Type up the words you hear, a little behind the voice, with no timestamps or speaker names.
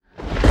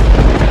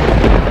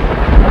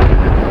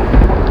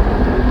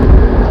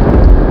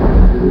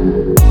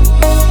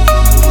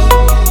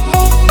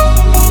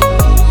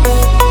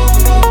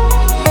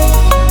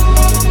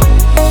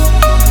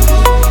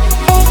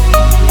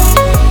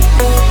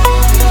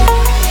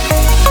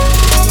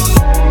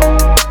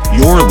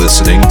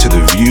listening to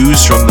the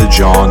Views from the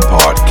John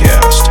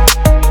podcast,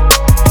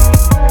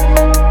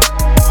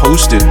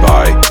 hosted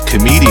by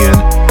comedian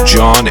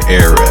John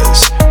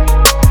Ayres.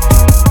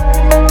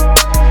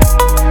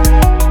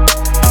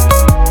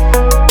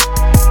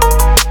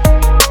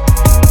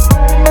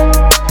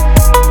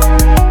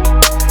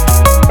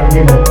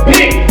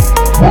 Big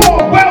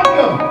warm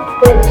welcome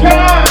for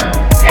John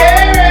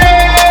Ayres!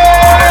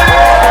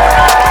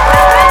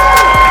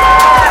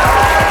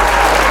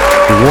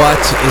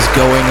 What is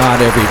going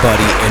on,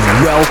 everybody,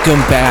 and welcome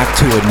back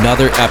to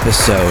another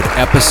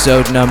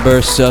episode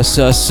number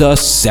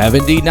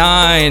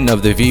 79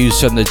 of the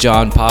Views from the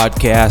John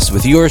podcast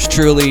with yours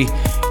truly,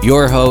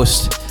 your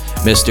host,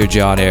 Mr.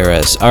 John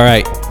Ayres. All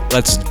right,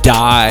 let's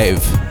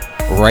dive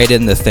right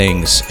into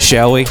things,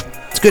 shall we?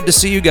 It's good to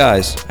see you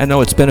guys. I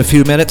know it's been a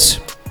few minutes.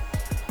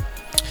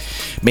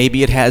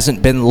 Maybe it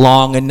hasn't been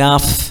long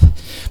enough,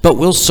 but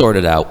we'll sort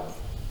it out.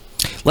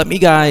 Let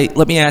me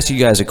ask you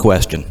guys a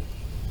question.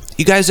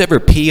 You guys ever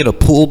pee in a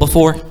pool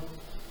before?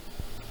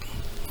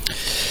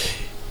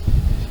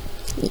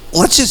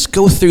 Let's just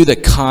go through the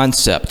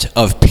concept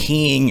of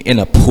peeing in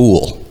a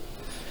pool.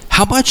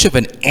 How much of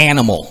an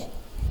animal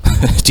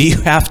do you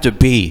have to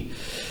be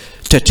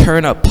to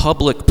turn a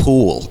public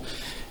pool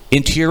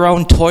into your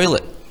own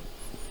toilet,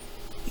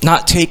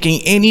 not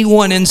taking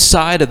anyone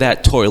inside of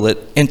that toilet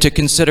into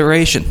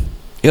consideration?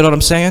 You know what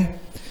I'm saying?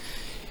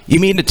 You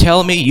mean to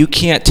tell me you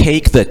can't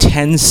take the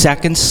 10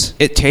 seconds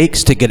it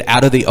takes to get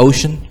out of the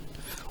ocean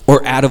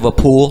or out of a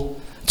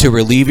pool to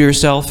relieve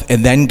yourself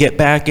and then get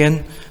back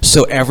in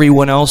so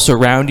everyone else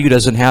around you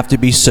doesn't have to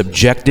be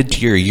subjected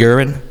to your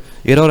urine?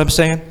 You know what I'm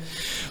saying?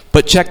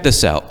 But check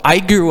this out. I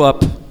grew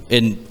up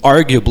in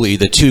arguably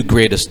the two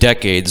greatest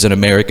decades in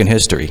American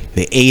history,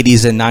 the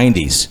 80s and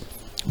 90s.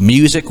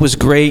 Music was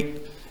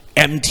great.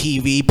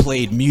 MTV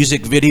played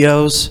music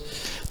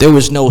videos. There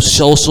was no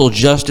social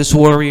justice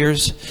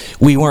warriors.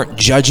 We weren't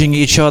judging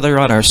each other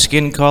on our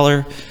skin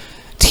color.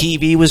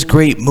 TV was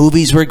great.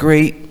 Movies were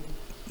great.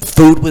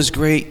 Food was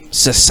great.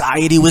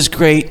 Society was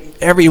great.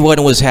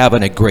 Everyone was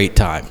having a great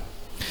time.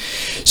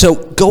 So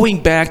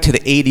going back to the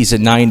 80s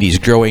and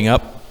 90s, growing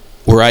up,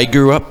 where I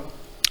grew up,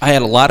 I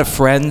had a lot of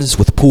friends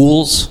with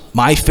pools.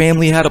 My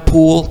family had a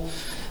pool.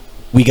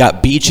 We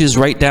got beaches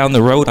right down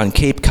the road on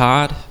Cape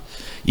Cod.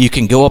 You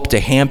can go up to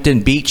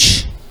Hampton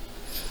Beach.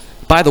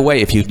 By the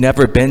way, if you've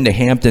never been to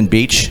Hampton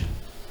Beach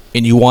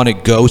and you want to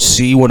go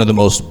see one of the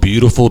most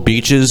beautiful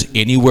beaches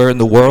anywhere in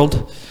the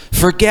world,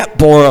 forget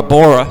Bora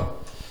Bora.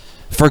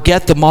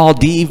 Forget the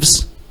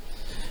Maldives.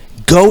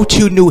 Go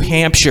to New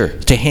Hampshire,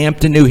 to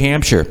Hampton, New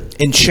Hampshire,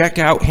 and check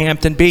out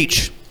Hampton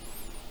Beach.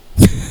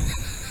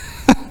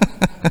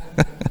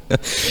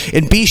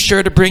 And be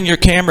sure to bring your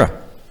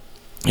camera.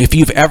 If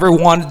you've ever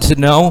wanted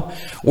to know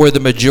where the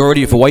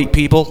majority of white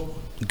people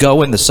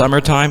go in the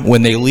summertime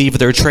when they leave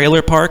their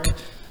trailer park,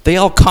 they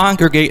all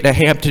congregate at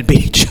Hampton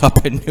Beach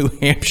up in New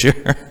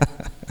Hampshire.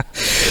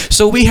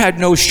 So we had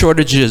no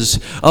shortages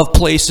of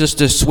places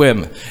to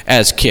swim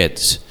as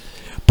kids.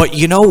 But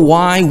you know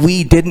why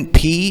we didn't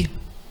pee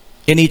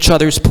in each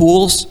other's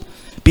pools?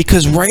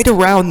 Because right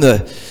around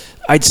the,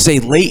 I'd say,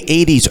 late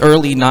 80s,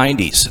 early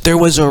 90s, there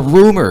was a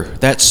rumor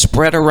that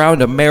spread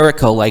around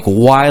America like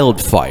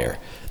wildfire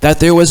that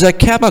there was a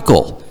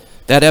chemical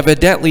that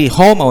evidently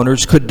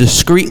homeowners could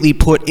discreetly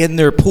put in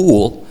their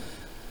pool,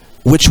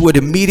 which would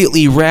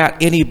immediately rat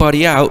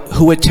anybody out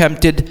who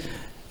attempted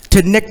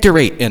to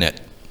nicterate in it.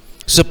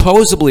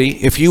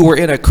 Supposedly, if you were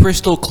in a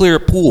crystal clear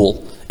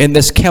pool and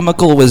this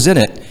chemical was in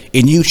it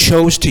and you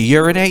chose to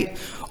urinate,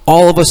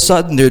 all of a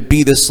sudden there'd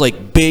be this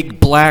like big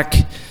black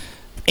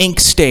ink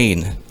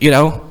stain, you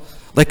know,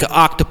 like an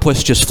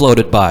octopus just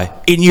floated by,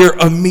 and you're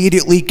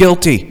immediately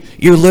guilty.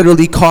 You're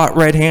literally caught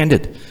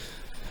red-handed.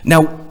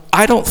 Now,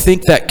 I don't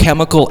think that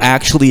chemical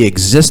actually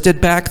existed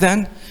back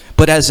then,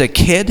 but as a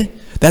kid,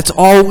 that's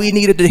all we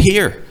needed to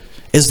hear,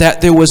 is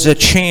that there was a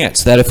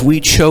chance that if we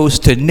chose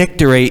to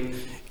nicterate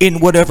in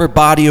whatever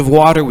body of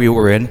water we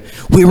were in,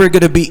 we were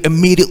going to be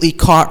immediately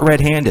caught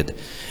red-handed.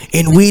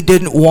 And we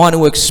didn't want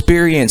to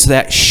experience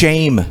that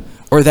shame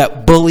or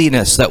that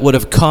bulliness that would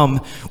have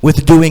come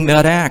with doing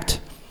that act.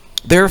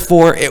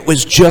 Therefore, it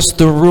was just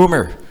the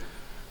rumor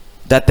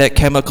that that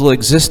chemical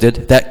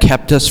existed that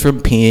kept us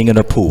from peeing in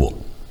a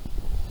pool.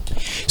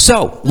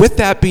 So, with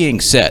that being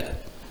said,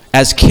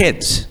 as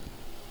kids,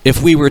 if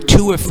we were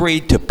too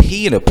afraid to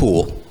pee in a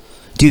pool,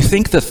 do you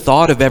think the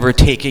thought of ever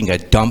taking a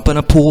dump in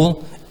a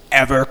pool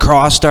ever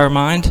crossed our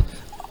mind?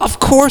 Of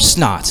course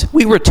not.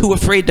 We were too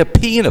afraid to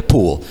pee in a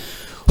pool.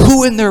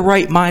 Who in their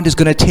right mind is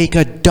going to take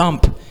a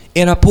dump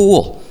in a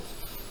pool?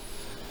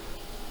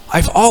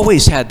 I've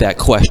always had that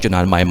question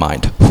on my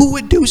mind. Who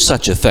would do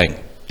such a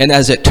thing? And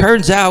as it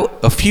turns out,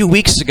 a few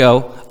weeks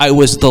ago, I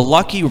was the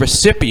lucky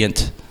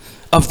recipient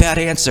of that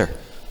answer.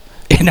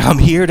 And I'm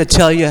here to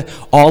tell you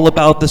all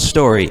about the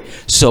story,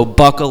 so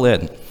buckle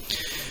in.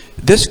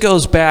 This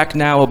goes back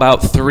now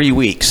about 3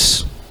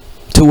 weeks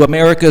to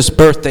America's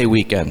birthday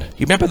weekend.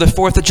 You remember the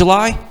 4th of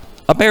July?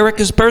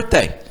 America's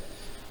birthday.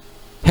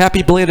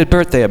 Happy belated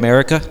birthday,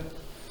 America.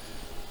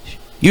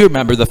 You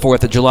remember the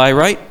 4th of July,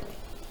 right?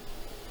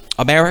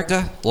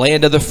 America,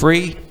 land of the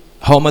free,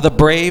 home of the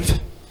brave.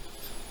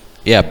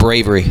 Yeah,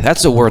 bravery.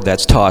 That's a word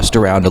that's tossed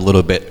around a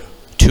little bit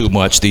too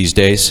much these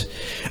days.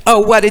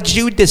 Oh, what did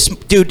you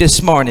do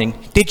this morning?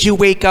 Did you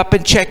wake up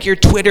and check your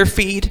Twitter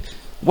feed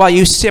while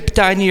you sipped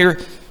on your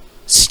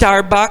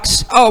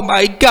Starbucks? Oh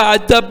my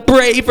God, the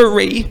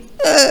bravery.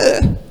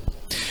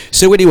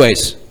 So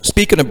anyways,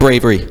 speaking of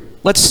bravery,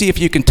 let's see if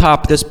you can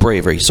top this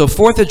bravery. So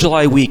 4th of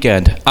July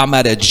weekend, I'm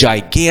at a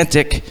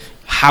gigantic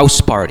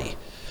house party.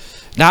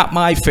 Not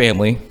my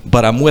family,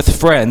 but I'm with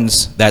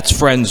friends that's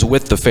friends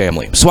with the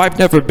family. So I've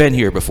never been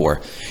here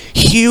before.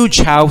 Huge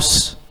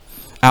house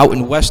out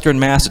in western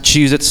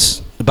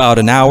Massachusetts, about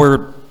an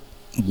hour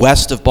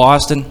west of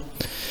Boston.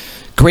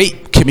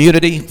 Great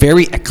community,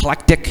 very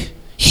eclectic.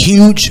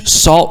 Huge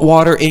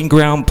saltwater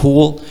in-ground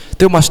pool.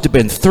 There must have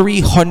been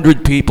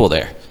 300 people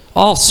there.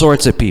 All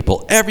sorts of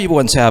people.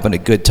 Everyone's having a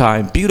good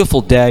time.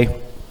 Beautiful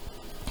day.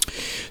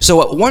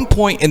 So at one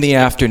point in the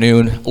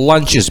afternoon,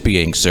 lunch is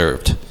being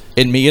served.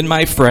 And me and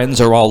my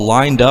friends are all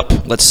lined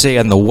up, let's say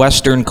on the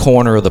western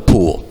corner of the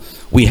pool.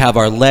 We have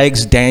our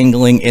legs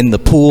dangling in the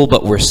pool,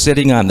 but we're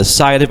sitting on the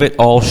side of it,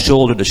 all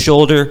shoulder to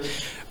shoulder,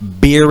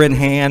 beer in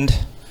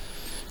hand,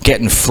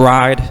 getting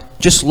fried,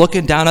 just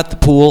looking down at the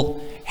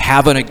pool,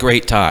 having a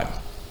great time.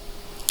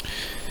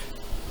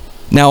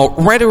 Now,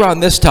 right around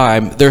this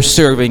time, they're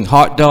serving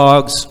hot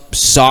dogs,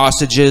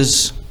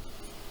 sausages,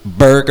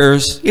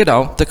 burgers, you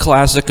know, the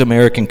classic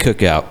American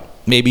cookout,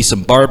 maybe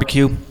some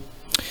barbecue.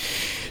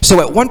 So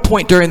at one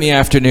point during the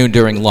afternoon,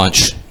 during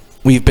lunch,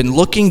 we've been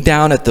looking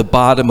down at the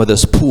bottom of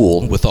this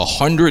pool with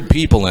 100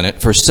 people in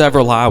it for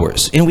several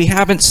hours, and we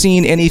haven't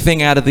seen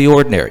anything out of the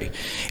ordinary.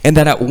 And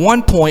then at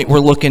one point, we're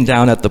looking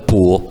down at the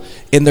pool,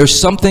 and there's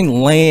something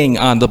laying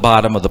on the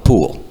bottom of the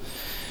pool.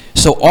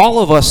 So all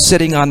of us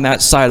sitting on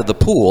that side of the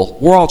pool,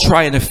 we're all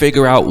trying to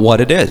figure out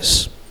what it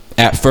is.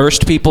 At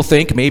first, people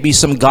think maybe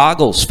some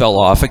goggles fell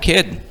off a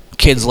kid.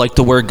 Kids like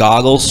to wear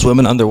goggles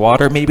swimming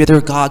underwater. Maybe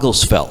their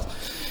goggles fell.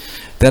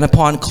 Then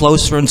upon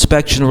closer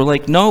inspection, we're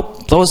like,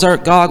 nope, those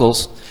aren't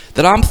goggles.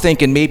 Then I'm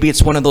thinking maybe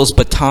it's one of those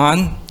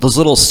those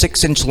little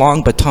 6-inch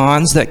long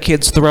batons that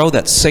kids throw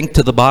that sink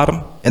to the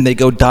bottom, and they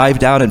go dive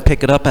down and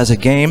pick it up as a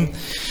game.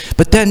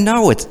 But then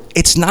no,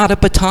 it's not a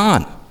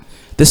baton.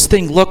 This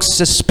thing looks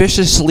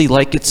suspiciously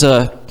like it's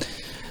a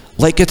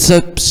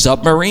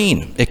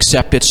submarine,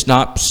 except it's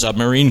not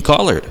submarine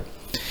colored.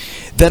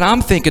 Then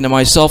I'm thinking to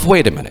myself,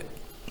 wait a minute.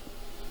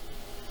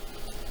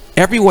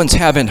 Everyone's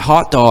having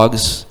hot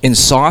dogs and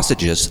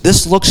sausages.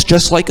 This looks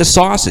just like a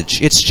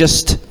sausage. It's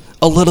just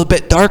a little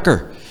bit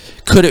darker.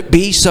 Could it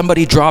be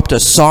somebody dropped a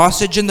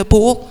sausage in the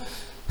pool?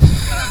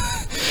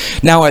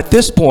 Now at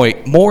this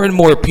point, more and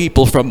more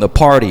people from the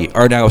party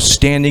are now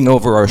standing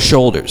over our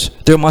shoulders.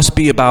 There must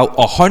be about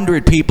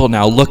 100 people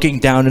now looking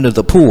down into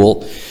the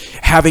pool,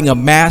 having a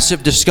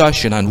massive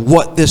discussion on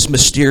what this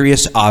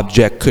mysterious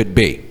object could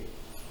be.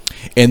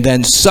 And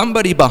then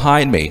somebody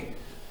behind me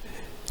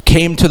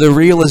came to the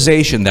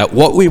realization that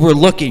what we were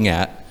looking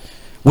at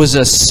was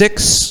a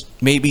 6,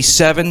 maybe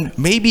 7,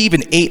 maybe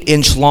even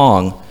 8-inch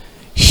long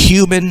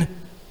human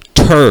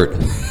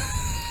turd.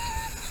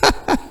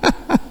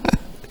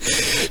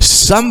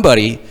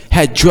 Somebody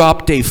had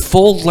dropped a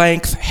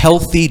full-length,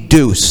 healthy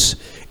deuce,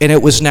 and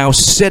it was now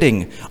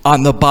sitting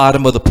on the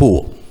bottom of the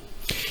pool.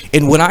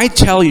 And when I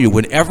tell you,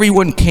 when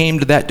everyone came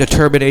to that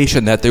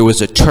determination that there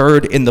was a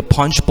turd in the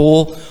punch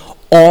bowl,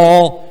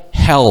 all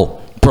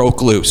hell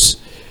broke loose.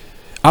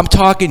 I'm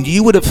talking,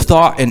 you would have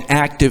thought an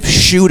active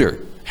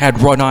shooter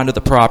had run onto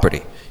the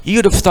property. You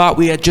would have thought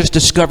we had just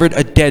discovered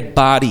a dead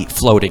body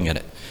floating in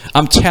it.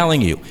 I'm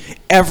telling you,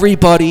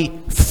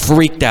 everybody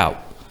freaked out.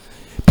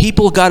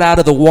 People got out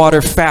of the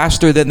water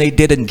faster than they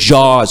did in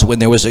Jaws when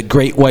there was a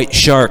great white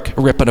shark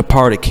ripping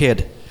apart a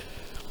kid.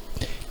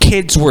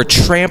 Kids were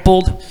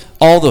trampled.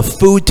 All the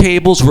food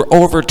tables were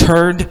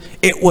overturned.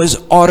 It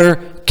was utter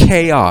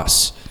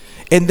chaos.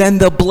 And then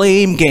the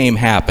blame game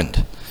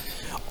happened.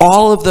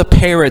 All of the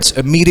parents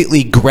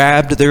immediately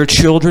grabbed their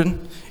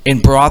children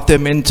and brought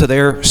them into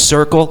their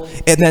circle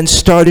and then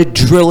started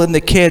drilling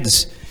the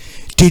kids.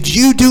 Did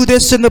you do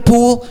this in the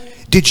pool?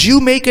 Did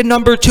you make a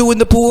number 2 in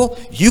the pool?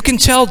 You can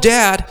tell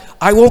Dad.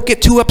 I won't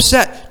get too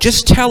upset.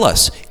 Just tell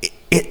us.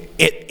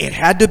 It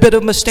had to have been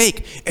a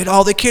mistake. And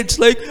all the kids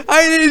like,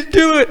 I didn't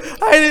do it.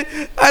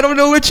 I don't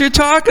know what you're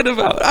talking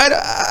about.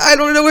 I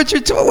don't know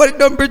what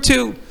number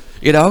 2.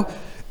 You know,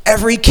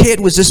 every kid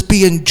was just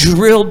being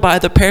drilled by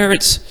the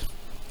parents.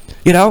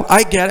 You know,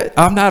 I get it.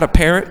 I'm not a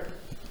parent.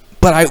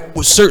 But I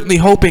was certainly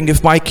hoping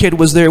if my kid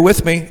was there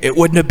with me, it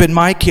wouldn't have been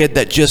my kid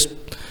that just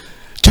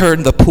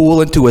turned the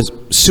pool into a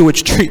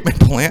sewage treatment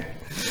plant.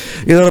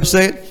 You know what I'm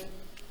saying?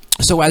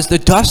 So as the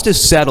dust is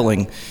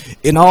settling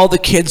and all the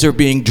kids are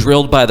being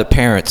drilled by the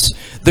parents,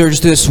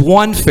 there's this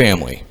one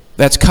family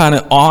that's kind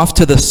of off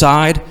to the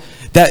side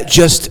that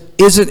just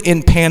isn't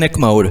in panic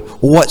mode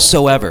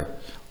whatsoever.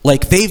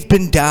 Like they've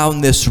been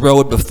down this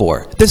road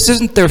before. This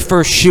isn't their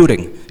first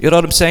shooting. You know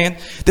what I'm saying?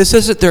 This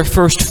isn't their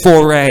first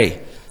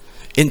foray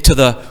into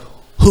the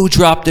who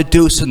dropped a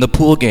deuce in the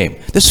pool game.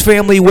 This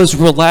family was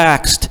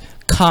relaxed,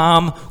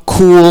 calm,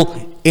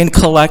 cool and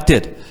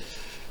collected.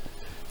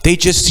 They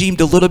just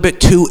seemed a little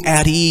bit too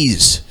at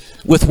ease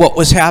with what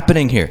was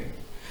happening here.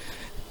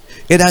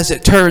 And as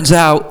it turns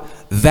out,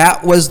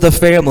 that was the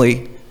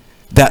family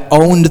that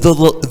owned the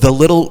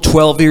little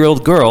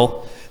 12-year-old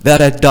girl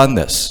that had done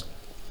this.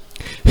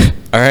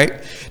 All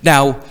right?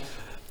 Now,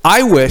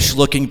 I wish,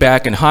 looking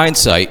back in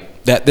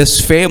hindsight, that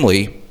this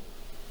family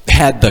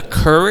had the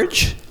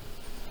courage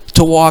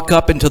to walk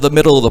up into the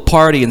middle of the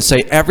party and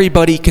say,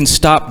 everybody can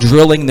stop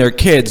drilling their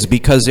kids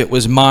because it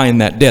was mine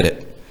that did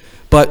it.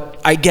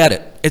 But I get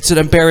it. It's an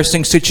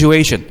embarrassing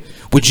situation.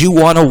 Would you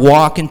want to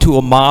walk into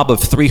a mob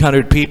of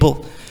 300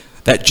 people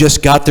that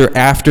just got their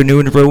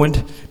afternoon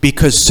ruined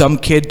because some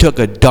kid took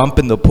a dump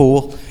in the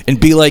pool and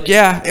be like,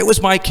 yeah, it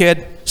was my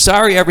kid.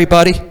 Sorry,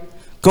 everybody.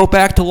 Go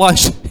back to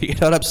lunch. You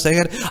know what I'm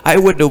saying? I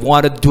wouldn't have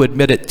wanted to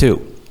admit it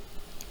too.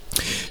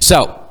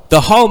 So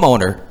the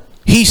homeowner,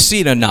 he's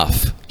seen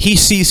enough. He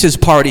sees his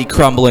party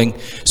crumbling,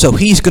 so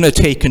he's going to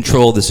take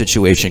control of the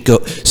situation.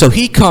 So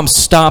he comes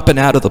stomping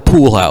out of the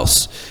pool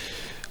house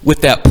with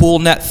that pool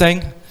net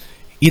thing.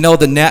 You know,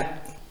 the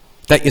net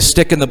that you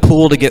stick in the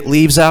pool to get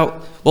leaves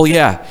out? Well,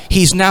 yeah,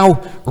 he's now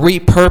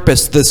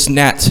repurposed this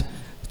net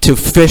to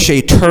fish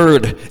a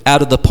turd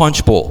out of the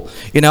punch bowl,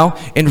 you know?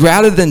 And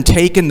rather than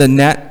taking the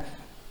net,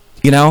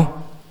 you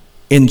know,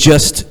 and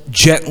just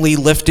gently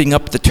lifting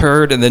up the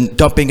turd and then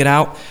dumping it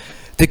out,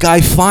 the guy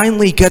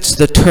finally gets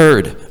the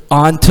turd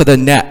onto the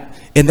net,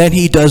 and then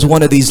he does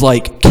one of these,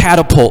 like,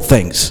 catapult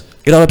things,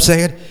 you know what I'm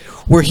saying?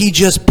 Where he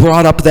just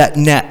brought up that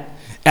net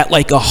at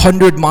like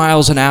 100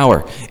 miles an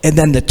hour, and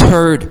then the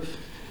turd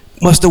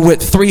must have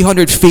went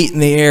 300 feet in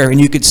the air,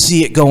 and you could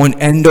see it going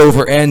end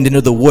over end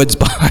into the woods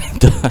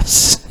behind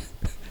us.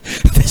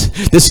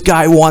 This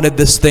guy wanted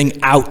this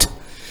thing out.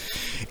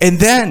 And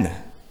then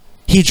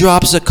he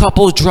drops a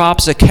couple of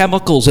drops of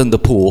chemicals in the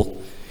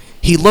pool.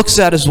 He looks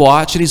at his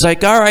watch, and he's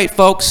like, all right,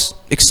 folks,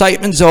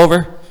 excitement's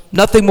over.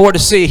 Nothing more to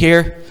see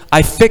here.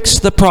 I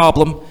fixed the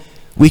problem.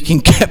 We can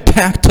get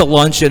back to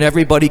lunch, and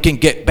everybody can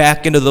get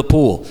back into the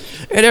pool.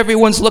 And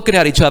everyone's looking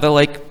at each other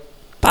like,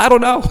 I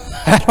don't know.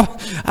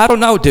 I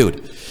don't know,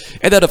 dude.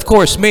 And then, of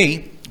course,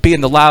 me,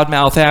 being the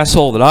loudmouth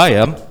asshole that I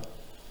am,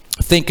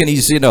 thinking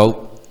he's, you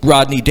know,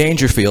 Rodney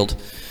Dangerfield,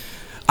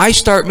 I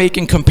start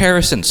making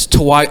comparisons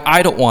to why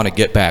I don't want to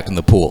get back in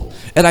the pool.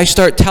 And I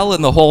start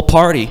telling the whole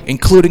party,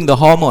 including the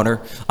homeowner,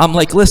 I'm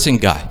like, listen,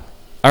 guy,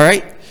 all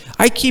right?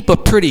 I keep a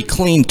pretty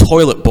clean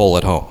toilet bowl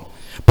at home.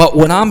 But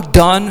when I'm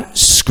done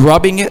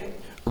scrubbing it,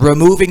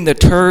 removing the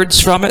turds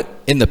from it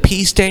and the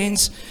pee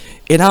stains,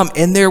 and I'm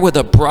in there with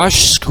a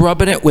brush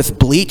scrubbing it with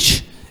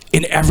bleach,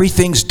 and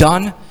everything's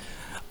done,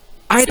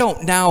 I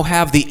don't now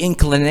have the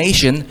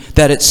inclination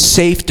that it's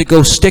safe to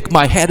go stick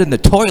my head in the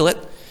toilet,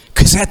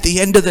 because at the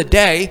end of the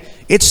day,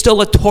 it's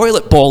still a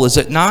toilet bowl, is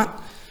it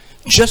not?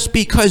 Just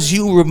because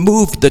you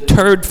removed the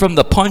turd from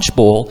the punch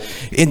bowl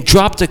and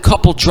dropped a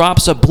couple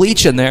drops of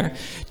bleach in there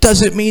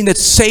doesn't mean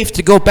it's safe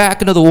to go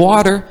back into the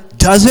water,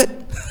 does it?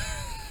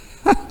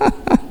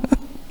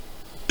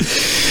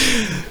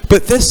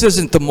 But this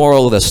isn't the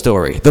moral of the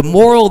story. The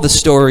moral of the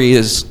story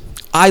is,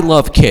 I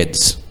love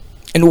kids.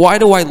 And why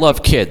do I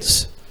love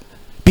kids?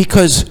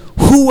 Because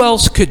who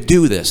else could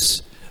do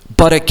this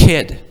but a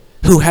kid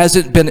who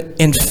hasn't been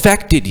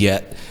infected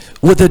yet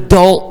with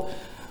adult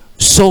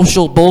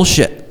social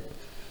bullshit?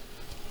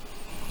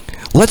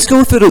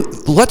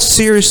 Let's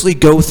seriously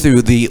go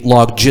through the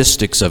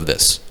logistics of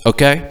this,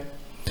 okay?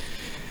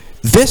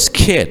 This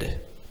kid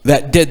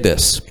that did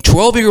this,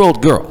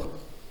 12-year-old girl,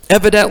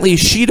 evidently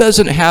she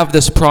doesn't have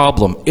this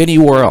problem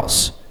anywhere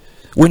else.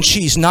 When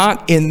she's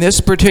not in this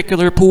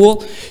particular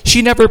pool,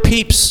 she never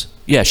peeps.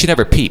 Yeah, she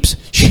never peeps.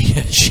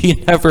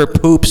 She never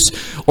poops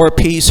or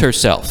pees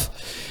herself.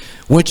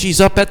 When she's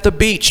up at the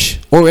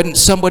beach or in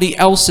somebody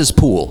else's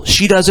pool,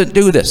 she doesn't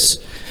do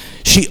this.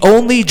 She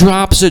only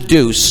drops a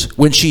deuce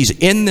when she's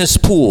in this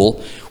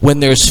pool when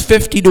there's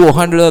 50 to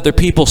 100 other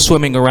people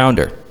swimming around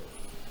her.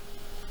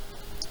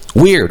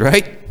 Weird,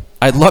 right?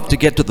 I'd love to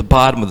get to the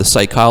bottom of the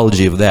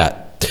psychology of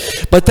that.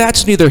 But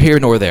that's neither here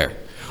nor there.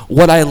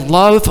 What I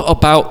love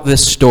about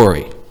this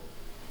story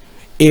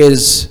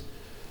is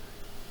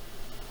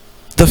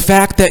the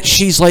fact that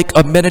she's like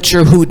a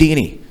miniature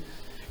Houdini.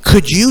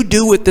 Could you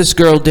do what this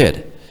girl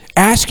did?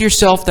 Ask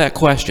yourself that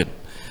question.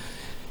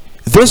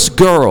 This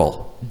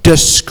girl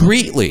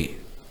discreetly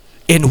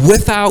and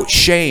without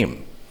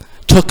shame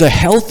took a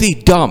healthy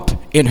dump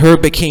in her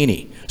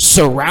bikini,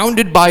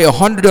 surrounded by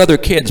 100 other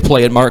kids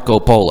playing Marco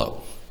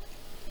Polo.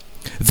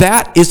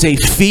 That is a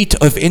feat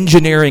of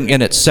engineering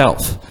in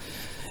itself.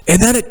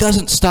 And then it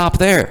doesn't stop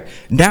there.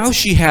 Now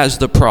she has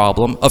the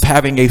problem of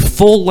having a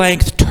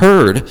full-length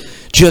turd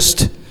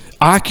just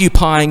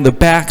occupying the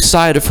back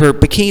side of her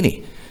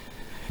bikini.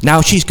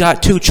 Now she's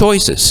got two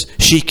choices.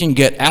 She can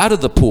get out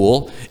of the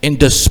pool and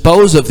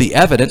dispose of the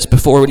evidence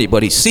before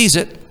anybody sees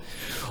it,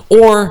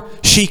 or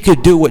she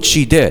could do what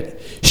she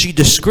did. She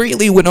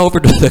discreetly went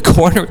over to the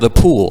corner of the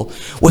pool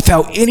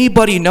without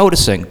anybody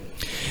noticing,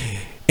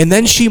 and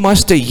then she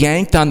must have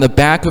yanked on the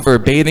back of her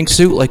bathing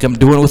suit like I'm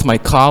doing with my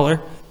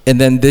collar, and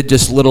then did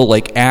this little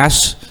like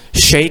ass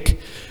shake.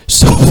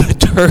 So the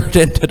turd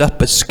ended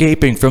up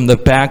escaping from the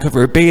back of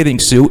her bathing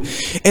suit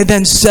and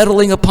then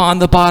settling upon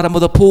the bottom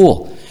of the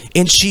pool.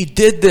 And she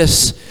did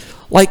this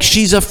like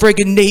she's a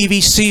friggin' Navy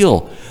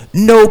SEAL.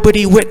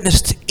 Nobody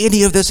witnessed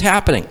any of this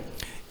happening.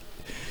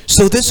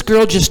 So this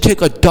girl just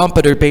took a dump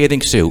in her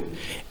bathing suit,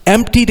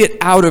 emptied it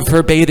out of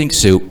her bathing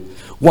suit,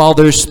 while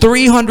there's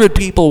 300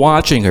 people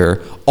watching her,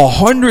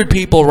 100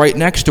 people right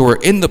next to her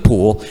in the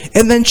pool,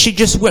 and then she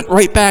just went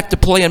right back to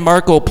playing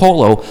Marco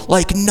Polo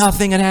like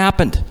nothing had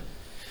happened.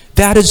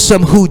 That is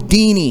some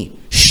Houdini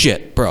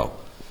shit, bro.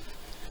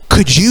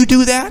 Could you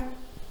do that?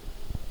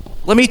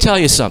 Let me tell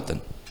you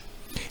something.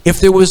 If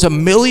there was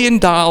 $1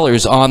 million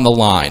on the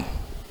line,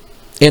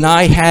 and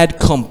I had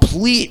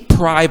complete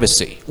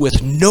privacy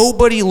with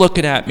nobody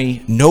looking at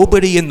me,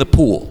 nobody in the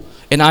pool,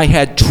 and I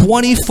had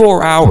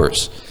 24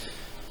 hours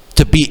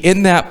to be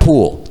in that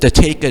pool, to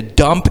take a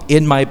dump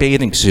in my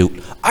bathing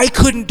suit, I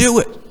couldn't do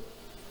it.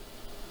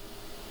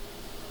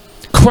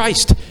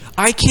 Christ,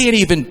 I can't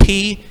even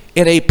pee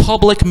in a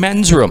public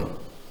men's room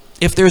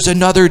if there's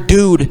another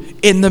dude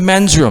in the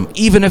men's room,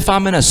 even if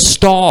I'm in a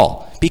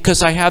stall,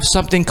 because I have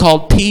something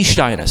called pee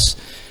shyness.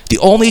 The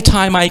only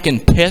time I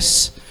can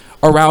piss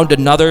around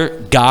another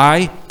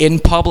guy in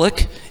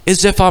public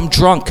is if I'm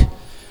drunk.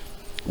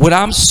 When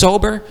I'm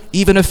sober,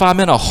 even if I'm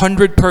in a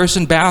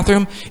 100-person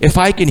bathroom, if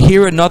I can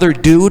hear another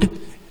dude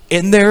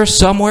in there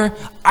somewhere,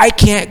 I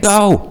can't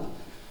go.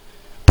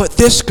 But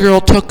this girl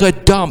took a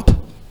dump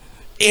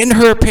in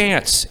her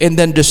pants and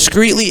then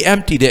discreetly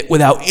emptied it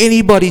without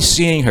anybody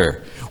seeing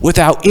her,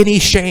 without any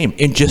shame,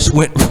 and just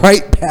went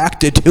right back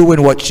to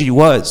doing what she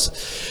was.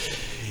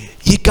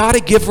 You got to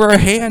give her a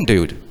hand,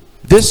 dude.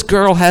 This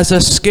girl has a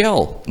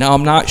skill. Now,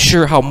 I'm not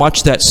sure how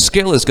much that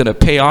skill is going to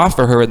pay off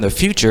for her in the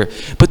future,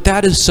 but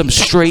that is some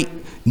straight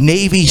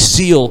Navy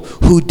SEAL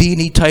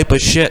Houdini type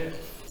of shit.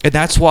 And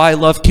that's why I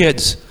love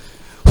kids.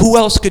 Who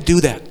else could do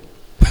that?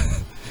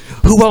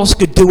 Who else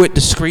could do it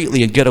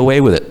discreetly and get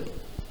away with it?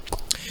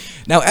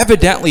 Now,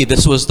 evidently,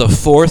 this was the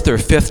 4th or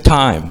 5th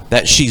time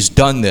that she's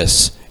done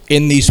this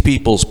in these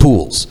people's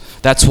pools.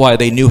 That's why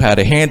they knew how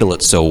to handle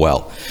it so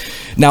well.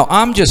 Now,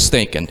 I'm just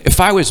thinking, if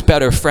I was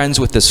better friends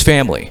with this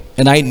family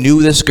and I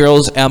knew this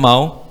girl's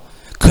MO,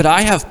 could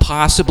I have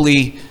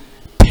possibly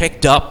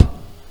picked up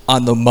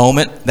on the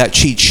moment that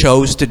she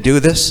chose to do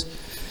this?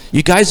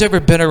 You guys ever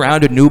been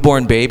around a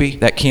newborn baby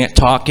that can't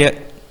talk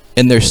yet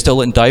and they're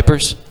still in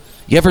diapers?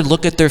 You ever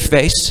look at their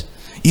face?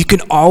 You can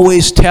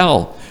always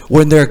tell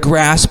when they're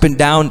grasping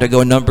down to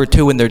go number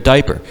 2 in their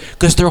diaper,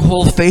 because their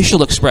whole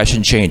facial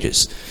expression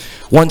changes.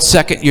 1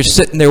 second you're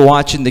sitting there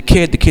watching the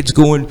kid's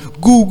going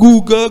goo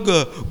goo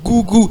gaga,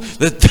 goo goo.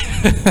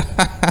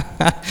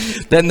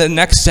 Then the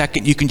next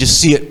second you can just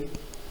see it,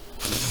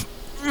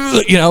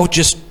 you know,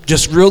 just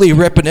really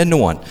ripping into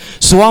one.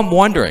 So I'm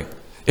wondering,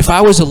 if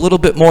I was a little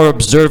bit more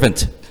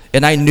observant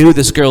and I knew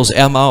this girl's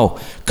MO,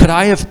 could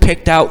I have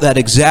picked out that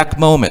exact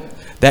moment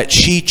that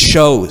she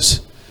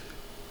chose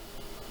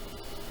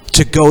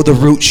to go the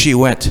route she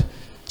went?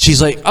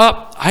 She's like,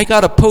 oh, I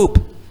gotta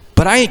poop,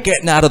 but I ain't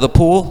getting out of the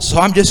pool, so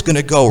I'm just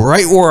gonna go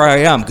right where I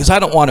am because I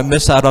don't want to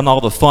miss out on all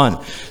the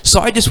fun. So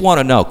I just want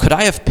to know, could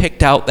I have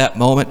picked out that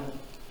moment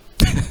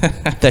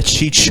that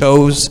she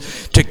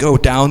chose to go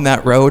down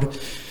that road?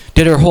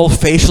 Did her whole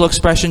facial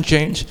expression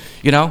change?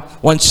 You know,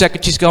 1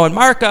 second she's going,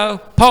 Marco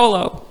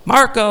Polo,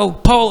 Marco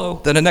Polo.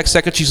 Then the next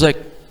second she's like,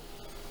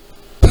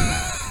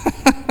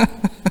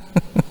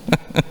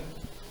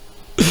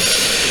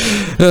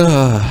 all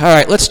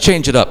right, let's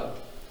change it up.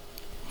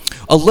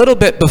 A little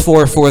bit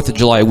before 4th of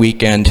July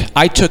weekend,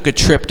 I took a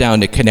trip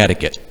down to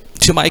Connecticut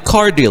to my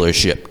car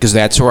dealership because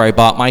that's where I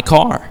bought my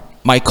car.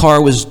 My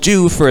car was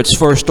due for its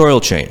first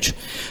oil change.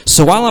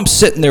 So while I'm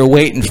sitting there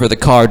waiting for the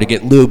car to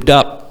get lubed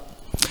up,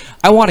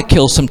 I want to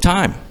kill some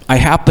time. I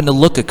happen to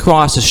look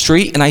across the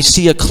street and I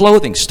see a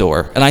clothing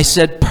store. And I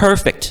said,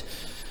 perfect.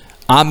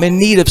 I'm in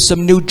need of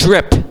some new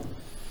drip.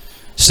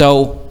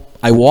 So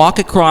I walk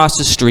across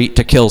the street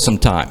to kill some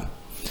time.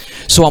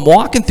 So I'm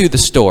walking through the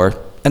store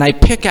and I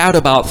pick out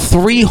about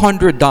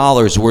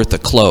 $300 worth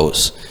of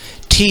clothes.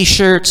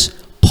 T-shirts,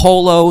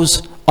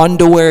 polos,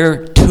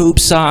 underwear, tube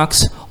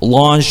socks,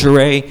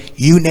 lingerie,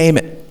 you name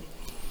it.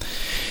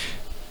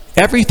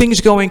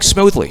 Everything's going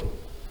smoothly.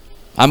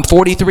 I'm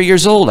 43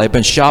 years old. I've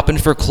been shopping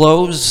for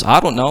clothes, I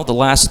don't know, the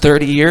last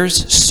 30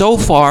 years. So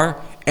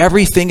far,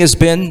 everything has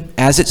been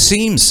as it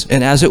seems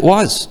and as it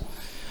was.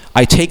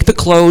 I take the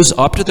clothes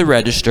up to the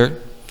register.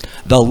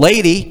 The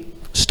lady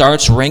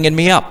starts ringing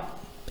me up.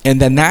 And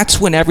then that's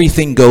when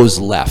everything goes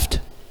left.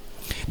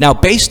 Now,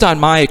 based on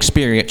my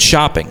experience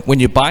shopping, when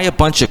you buy a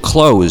bunch of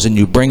clothes and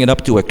you bring it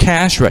up to a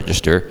cash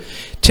register,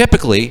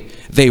 typically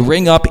they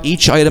ring up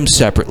each item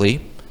separately,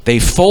 they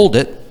fold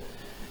it,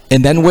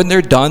 and then when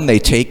they're done, they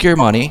take your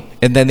money,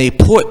 and then they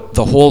put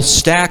the whole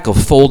stack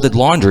of folded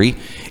laundry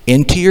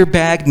into your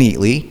bag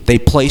neatly. They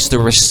place the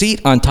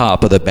receipt on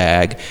top of the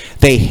bag.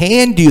 They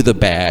hand you the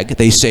bag.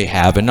 They say,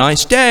 have a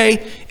nice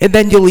day, and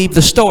then you leave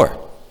the store,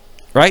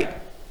 right?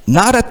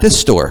 Not at this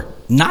store,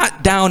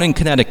 not down in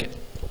Connecticut.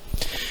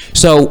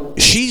 So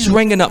she's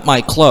ringing up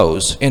my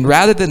clothes, and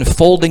rather than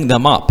folding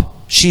them up,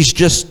 she's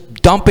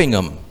just dumping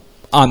them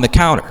on the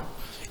counter.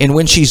 And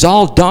when she's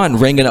all done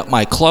ringing up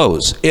my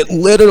clothes, it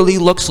literally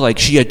looks like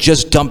she had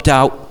just dumped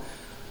out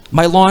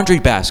my laundry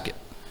basket.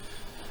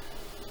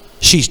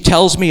 She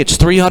tells me it's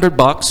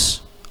 $300.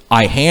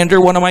 I hand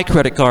her one of my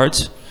credit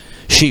cards.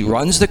 She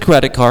runs the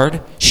credit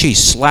card. She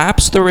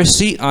slaps the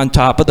receipt on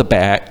top of the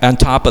bag, on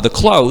top of the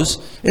clothes,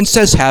 and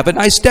says, "Have a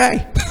nice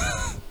day."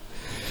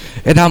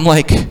 And I'm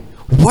like,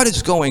 what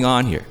is going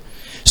on here?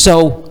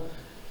 So,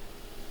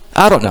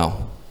 I don't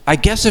know. I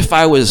guess if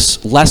I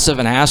was less of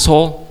an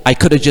asshole, I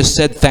could have just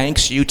said,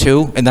 "Thanks, you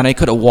too," and then I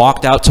could have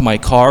walked out to my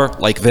car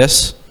like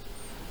this,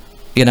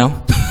 you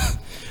know?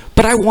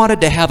 But I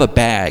wanted to have a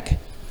bag,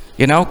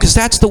 you know, because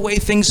that's the way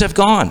things have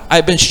gone.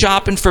 I've been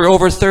shopping for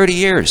over 30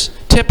 years.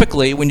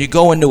 Typically, when you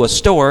go into a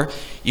store,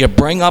 you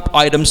bring up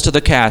items to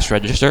the cash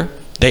register,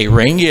 they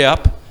ring you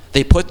up,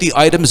 they put the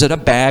items in a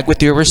bag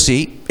with your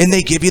receipt, and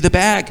they give you the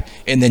bag,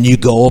 and then you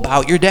go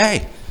about your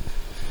day.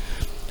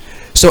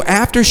 So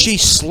after she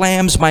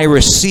slams my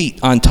receipt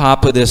on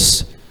top of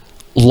this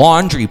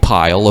laundry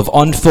pile of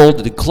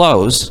unfolded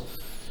clothes,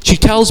 she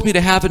tells me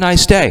to have a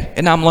nice day.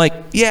 And I'm like,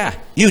 "Yeah,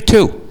 you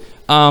too.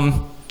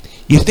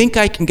 You think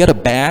I can get a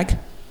bag?"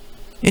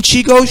 And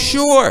she goes,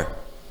 "Sure."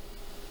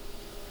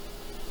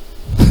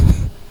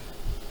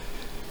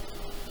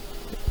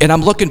 And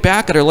I'm looking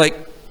back at her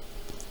like,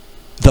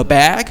 "The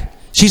bag?"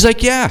 She's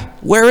like, "Yeah,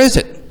 where is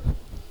it?"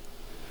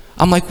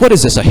 I'm like, "What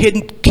is this, a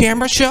hidden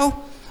camera show?"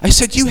 I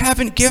said, "You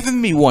haven't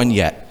given me one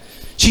yet."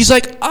 She's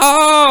like,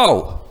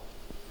 "Oh."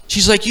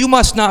 She's like, "You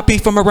must not be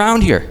from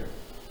around here."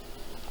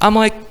 I'm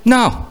like,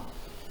 "No.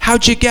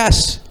 How'd you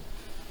guess?"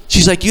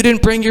 She's like, "You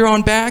didn't bring your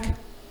own bag?"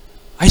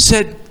 I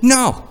said,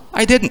 "No,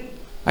 I didn't."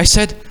 I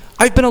said,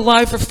 "I've been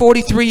alive for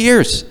 43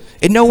 years,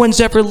 and no one's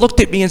ever looked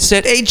at me and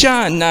said, 'Hey,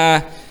 John,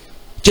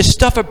 just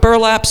stuff a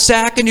burlap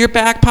sack in your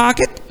back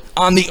pocket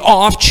on the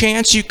off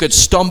chance you could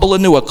stumble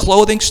into a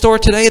clothing store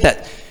today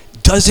that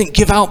doesn't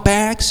give out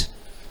bags?"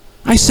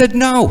 I said,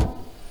 "No,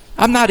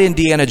 I'm not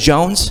Indiana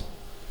Jones.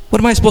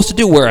 What am I supposed to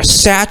do, wear a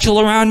satchel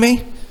around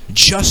me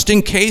just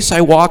in case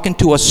I walk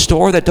into a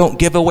store that don't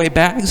give away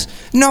bags?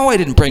 No, I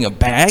didn't bring a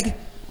bag."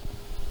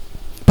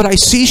 But I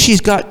see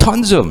she's got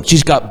tons of them.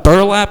 She's got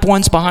burlap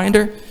ones behind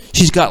her.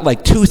 She's got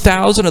like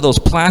 2,000 of those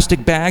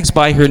plastic bags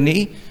by her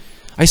knee.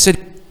 I said,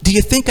 "Do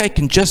you think I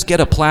can just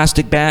get a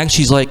plastic bag?"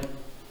 She's like,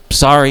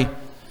 "Sorry,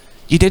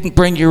 you didn't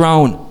bring your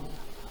own.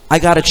 I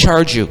got to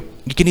charge you.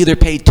 You can either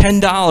pay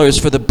 $10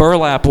 for the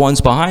burlap ones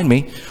behind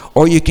me,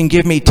 or you can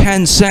give me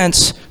 10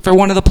 cents for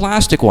one of the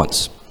plastic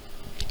ones."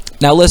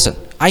 Now listen,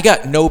 I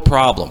got no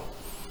problem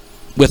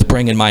with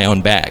bringing my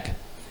own bag.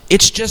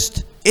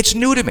 It's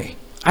new to me.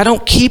 I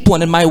don't keep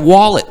one in my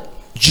wallet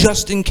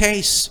just in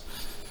case.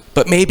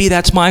 But maybe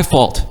that's my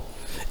fault.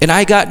 And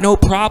I got no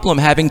problem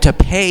having to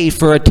pay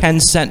for a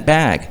 10-cent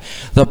bag.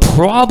 The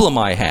problem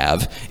I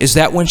have is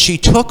that when she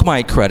took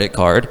my credit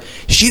card,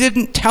 she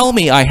didn't tell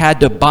me I had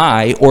to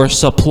buy or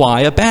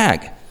supply a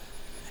bag.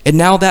 And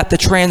now that the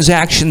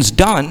transaction's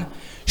done,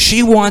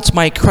 she wants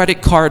my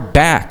credit card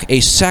back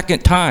a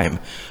second time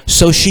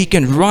so she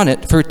can run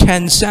it for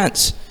 10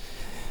 cents.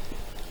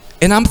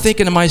 And I'm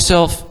thinking to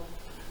myself,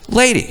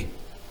 lady,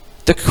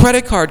 the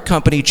credit card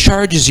company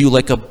charges you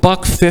like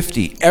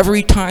 $1.50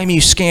 every time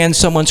you scan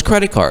someone's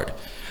credit card.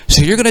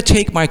 So you're going to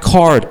take my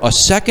card a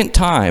second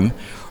time,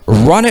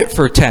 run it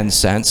for 10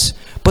 cents,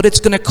 but it's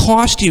going to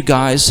cost you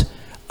guys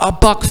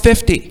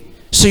 $1.50.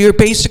 So you're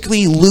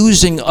basically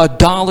losing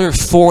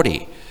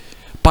 $1.40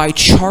 by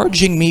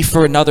charging me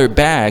for another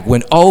bag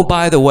when, oh,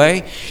 by the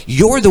way,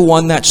 you're the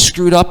one that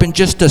screwed up and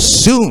just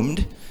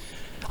assumed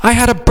I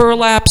had a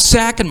burlap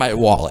sack in my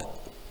wallet.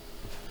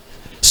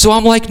 So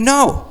I'm like,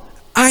 no,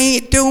 I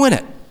ain't doing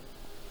it.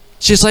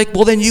 She's like,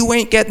 well, then you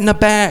ain't getting a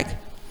bag.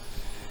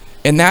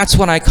 And that's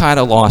when I kind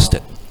of lost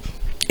it.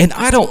 And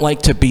I don't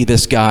like to be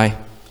this guy.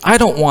 I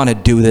don't want to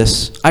do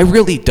this. I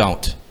really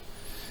don't.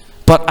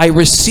 But I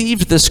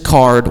received this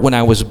card when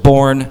I was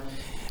born.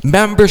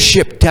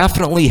 Membership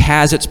definitely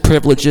has its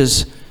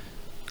privileges.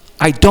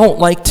 I don't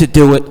like to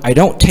do it. I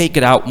don't take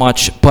it out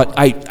much, but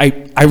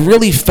I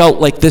really felt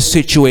like this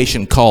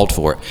situation called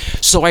for it.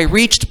 So I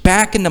reached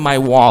back into my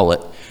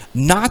wallet,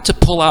 not to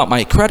pull out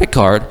my credit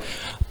card,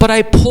 but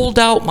I pulled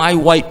out my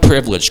white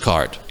privilege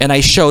card and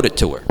I showed it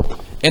to her.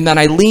 And then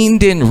I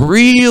leaned in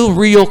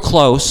real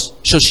close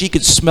so she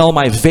could smell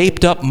my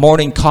vaped up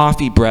morning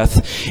coffee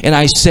breath. And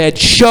I said,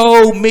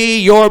 show me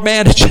your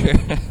manager.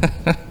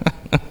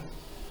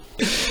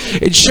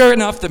 And sure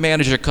enough, the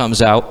manager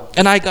comes out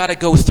and I got to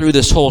go through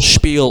this whole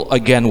spiel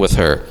again with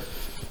her.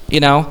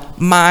 You know,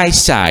 my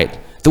side.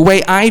 The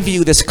way I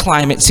view this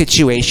climate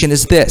situation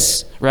is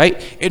this,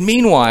 right? And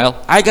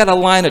meanwhile, I got a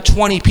line of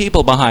 20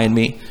 people behind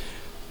me,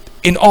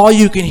 and all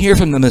you can hear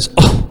from them is,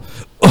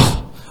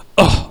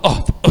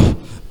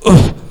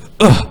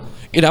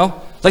 you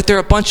know? Like they're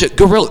a bunch of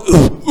gorillas,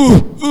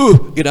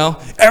 you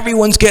know?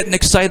 Everyone's getting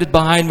excited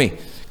behind me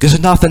because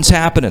nothing's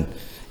happening,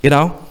 you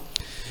know?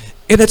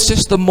 And it's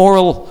just the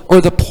moral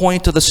or the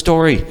point of the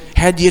story.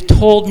 Had you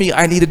told me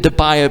I needed to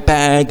buy a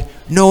bag,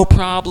 no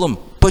problem.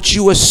 But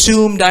you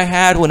assumed I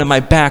had one in my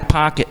back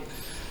pocket.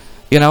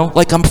 You know,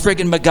 like I'm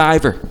friggin'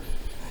 MacGyver.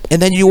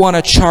 And then you want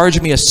to charge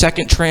me a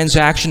second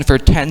transaction for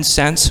 10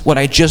 cents when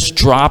I just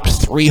dropped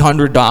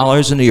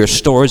 $300 into your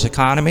store's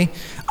economy?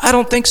 I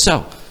don't think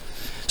so.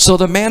 So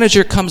the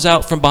manager comes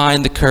out from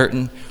behind the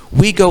curtain.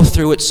 We go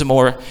through it some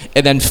more.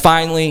 And then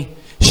finally,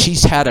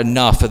 she's had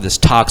enough of this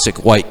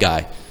toxic white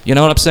guy. You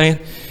know what I'm saying?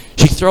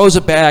 She throws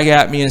a bag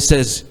at me and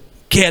says,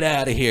 "Get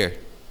out of here."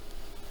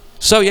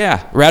 So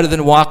yeah, rather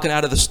than walking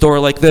out of the store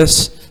like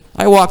this,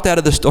 I walked out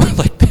of the store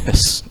like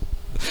this.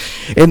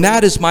 And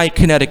that is my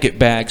Connecticut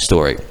bag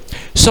story.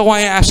 So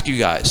I ask you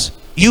guys,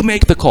 you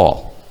make the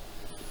call.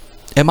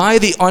 Am I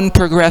the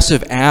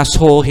unprogressive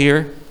asshole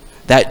here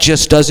that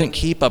just doesn't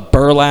keep a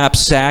burlap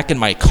sack in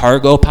my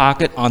cargo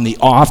pocket on the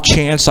off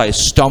chance I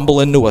stumble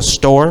into a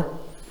store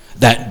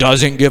that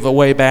doesn't give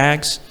away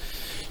bags?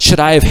 Should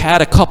I have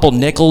had a couple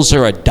nickels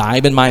or a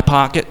dime in my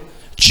pocket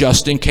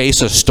just in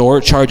case a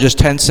store charges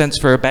 10 cents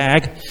for a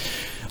bag?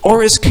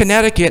 Or is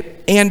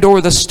Connecticut and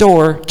or the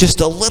store just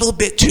a little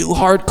bit too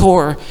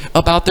hardcore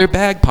about their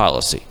bag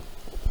policy?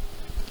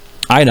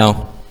 I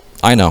know.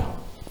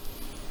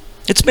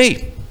 It's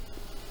me.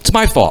 It's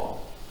my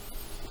fault.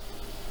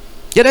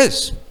 It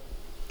is.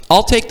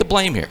 I'll take the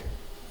blame here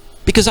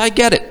because I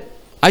get it.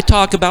 I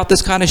talk about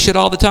this kind of shit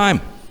all the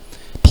time.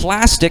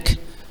 Plastic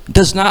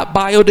does not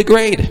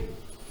biodegrade.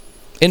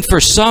 And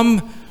for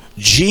some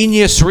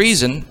genius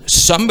reason,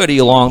 somebody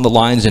along the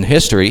lines in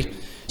history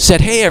said,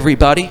 "Hey,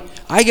 everybody,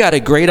 I got a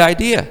great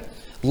idea.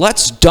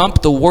 Let's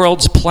dump the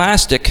world's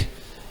plastic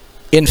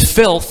in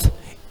filth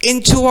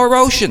into our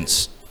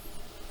oceans.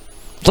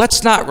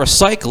 Let's not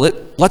recycle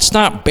it. Let's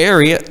not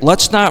bury it.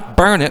 Let's not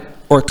burn it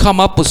or come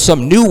up with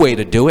some new way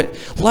to do it.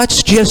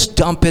 Let's just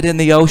dump it in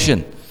the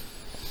ocean."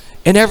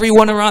 And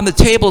everyone around the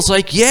table is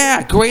like,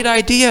 "Yeah, great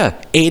idea.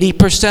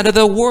 80% of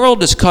the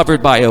world is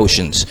covered by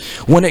oceans.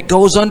 When it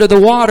goes under the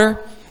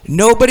water,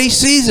 nobody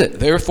sees it.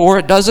 Therefore,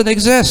 it doesn't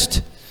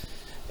exist."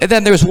 And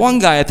then there's one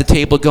guy at the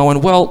table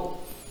going, "Well,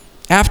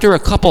 after a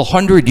couple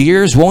hundred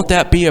years, won't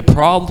that be a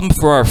problem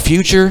for our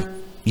future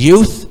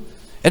youth?"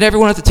 And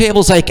everyone at the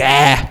table is like,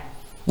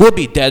 "We'll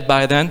be dead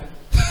by then."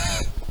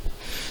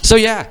 So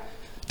yeah,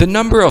 the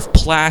number of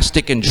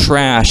plastic and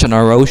trash in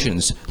our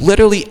oceans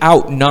literally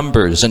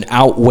outnumbers and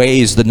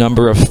outweighs the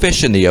number of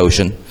fish in the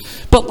ocean.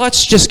 But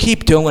let's just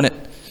keep doing it,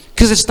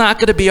 because it's not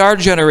going to be our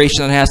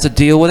generation that has to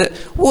deal with it.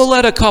 We'll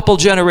let a couple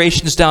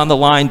generations down the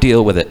line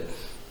deal with it.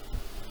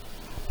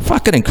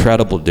 Fucking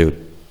incredible,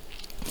 dude.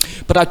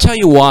 But I'll tell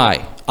you why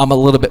I'm a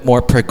little bit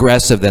more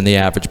progressive than the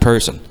average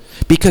person.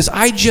 Because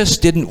I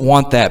just didn't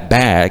want that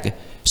bag,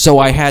 so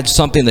I had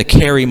something to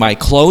carry my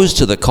clothes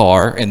to the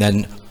car and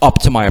then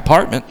up to my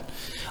apartment.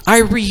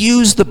 I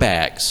reuse the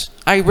bags.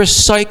 I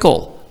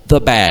recycle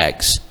the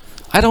bags.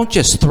 I don't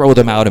just throw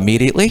them out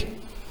immediately.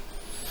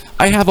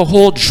 I have a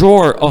whole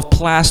drawer of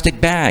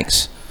plastic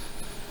bags.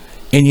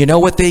 And you know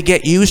what they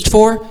get used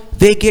for?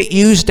 They get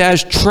used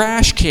as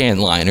trash can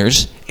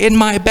liners in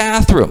my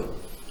bathroom.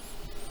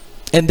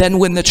 And then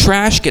when the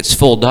trash gets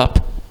filled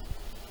up,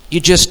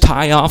 you just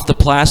tie off the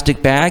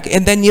plastic bag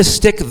and then you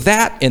stick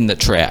that in the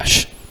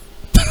trash.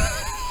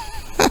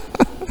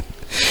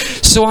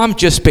 So I'm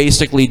just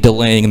basically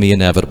delaying the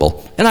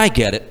inevitable. And I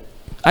get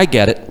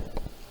it.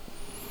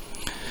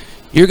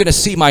 You're going to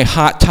see my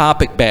Hot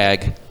Topic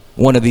bag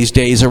one of these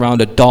days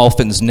around a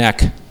dolphin's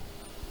neck,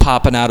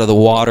 popping out of the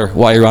water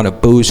while you're on a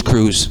booze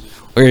cruise.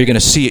 Or you're going to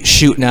see it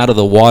shooting out of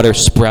the water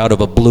spout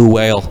of a blue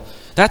whale.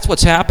 That's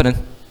what's happening.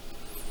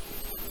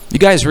 You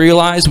guys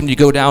realize when you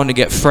go down to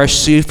get fresh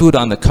seafood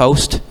on the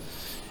coast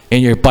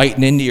and you're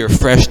biting into your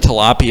fresh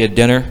tilapia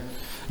dinner,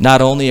 not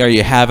only are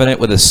you having it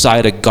with a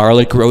side of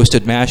garlic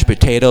roasted mashed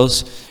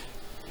potatoes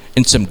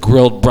and some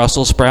grilled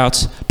Brussels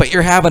sprouts, but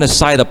you're having a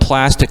side of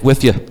plastic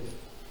with you.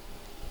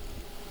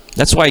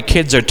 That's why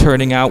kids are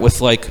turning out with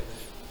like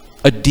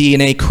a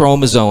DNA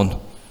chromosome.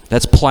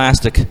 That's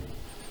plastic.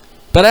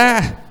 But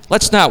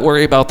let's not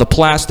worry about the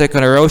plastic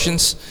in our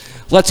oceans.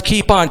 Let's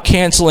keep on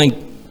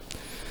canceling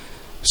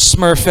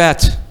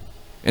Smurfette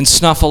and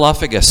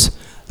Snuffleupagus.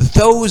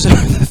 Those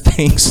are the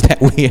things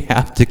that we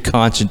have to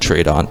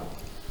concentrate on.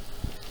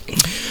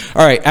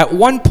 All right, at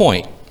one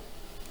point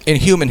in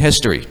human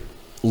history,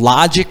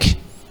 logic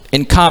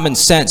and common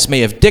sense may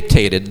have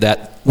dictated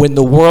that when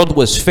the world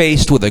was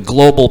faced with a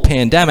global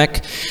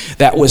pandemic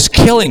that was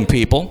killing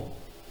people,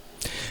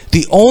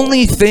 the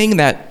only thing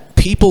that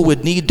people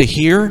would need to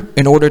hear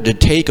in order to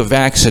take a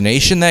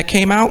vaccination that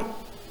came out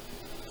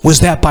was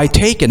that by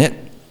taking it,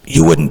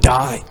 you wouldn't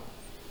die.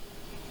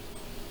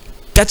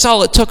 That's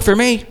all it took for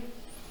me.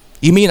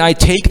 You mean I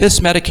take this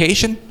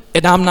medication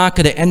and I'm not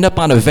going to end up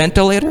on a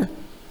ventilator?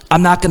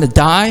 I'm not going to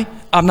die?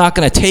 I'm not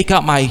going to take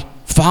out my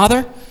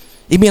father?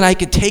 You mean I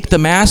can take the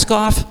mask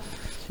off?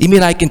 You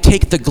mean I can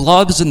take the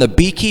gloves and the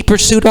beekeeper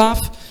suit off?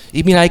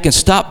 You mean I can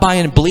stop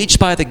buying bleach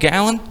by the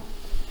gallon?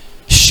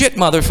 Shit,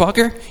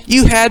 motherfucker.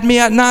 You had me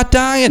at not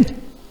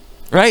dying,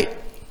 right?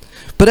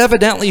 But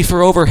evidently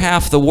for over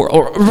half the world,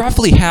 or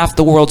roughly half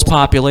the world's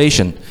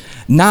population,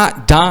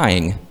 not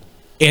dying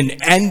and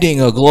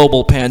ending a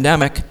global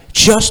pandemic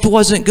just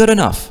wasn't good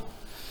enough.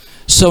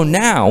 So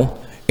now,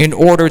 in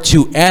order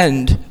to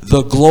end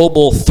the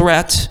global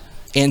threat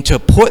and to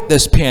put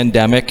this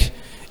pandemic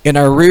in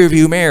our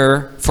rearview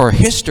mirror for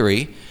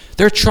history,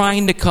 they're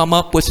trying to come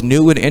up with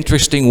new and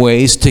interesting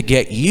ways to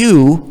get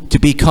you to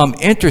become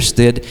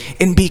interested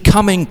in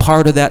becoming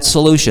part of that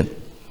solution.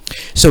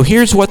 So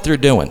here's what they're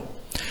doing.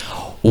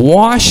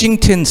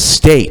 Washington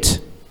State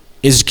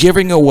is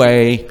giving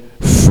away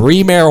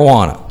free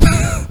marijuana.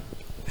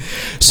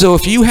 So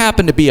if you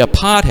happen to be a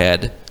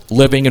pothead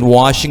living in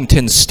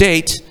Washington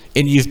State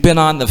and you've been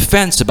on the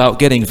fence about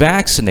getting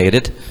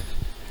vaccinated,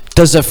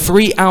 does a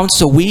free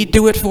ounce of weed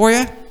do it for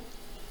you?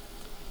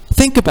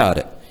 Think about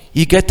it.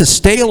 You get to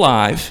stay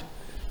alive,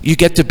 you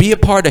get to be a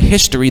part of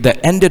history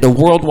that ended a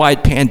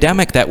worldwide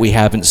pandemic that we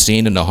haven't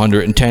seen in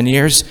 110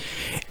 years,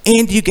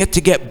 and you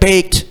get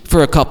baked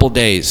for a couple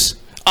days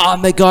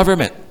on the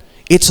government.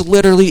 It's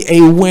literally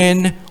a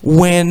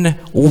win-win-win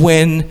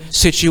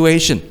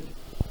situation.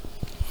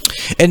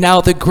 And now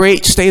the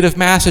great state of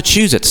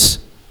Massachusetts,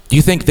 do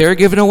you think they're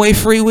giving away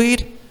free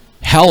weed?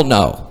 Hell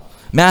no.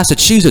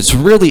 Massachusetts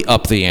really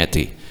upped the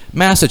ante.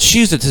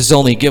 Massachusetts is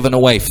only giving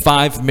away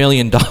 $5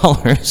 million.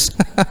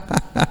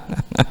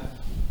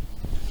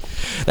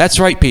 That's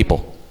right,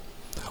 people.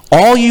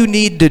 All you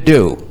need to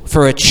do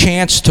for a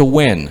chance to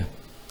win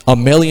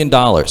 $1 million,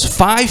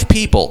 5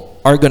 people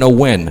are going to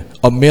win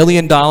 $1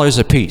 million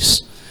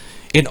apiece.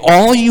 And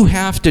all you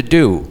have to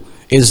do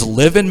is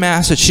live in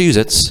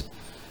Massachusetts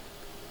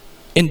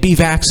and be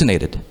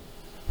vaccinated.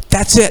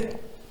 That's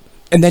it.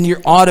 And then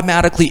you're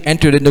automatically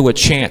entered into a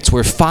chance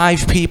where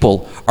 5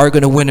 people are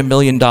going to win $1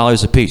 million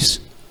apiece.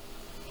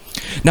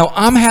 Now,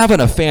 I'm having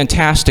a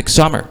fantastic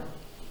summer.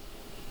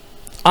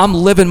 I'm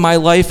living my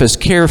life as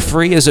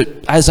carefree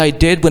as I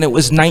did when it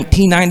was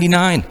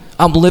 1999.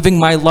 I'm living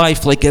my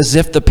life like as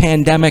if the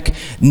pandemic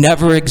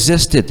never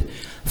existed,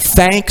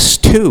 thanks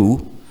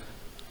to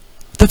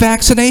the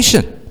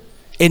vaccination.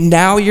 And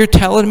now you're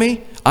telling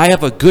me I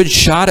have a good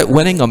shot at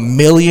winning $1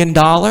 million?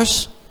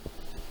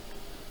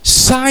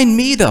 Sign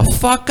me the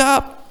fuck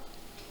up.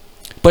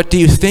 But do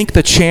you think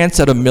the chance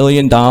at $1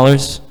 million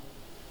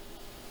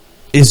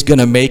is going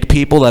to make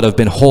people that have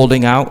been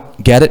holding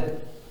out get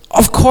it?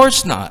 Of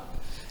course not.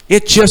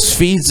 It just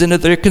feeds into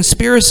their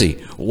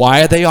conspiracy.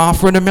 Why are they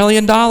offering $1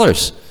 million?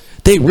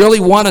 They really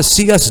want to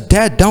see us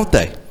dead, don't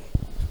they?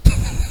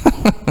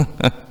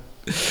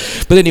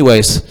 But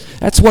anyways,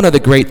 that's one of the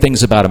great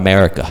things about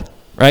America,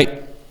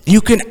 right?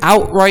 You can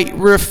outright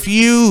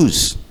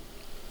refuse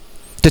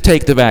to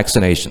take the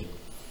vaccination.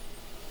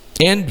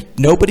 And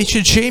nobody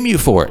should shame you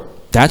for it.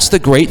 That's the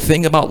great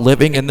thing about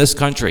living in this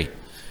country.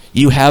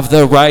 You have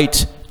the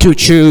right to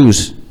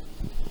choose.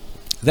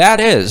 That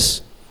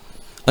is,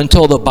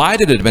 until the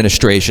Biden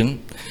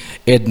administration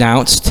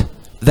announced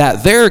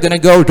that they're going to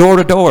go door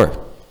to door.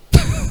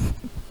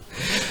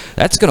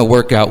 That's going to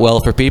work out well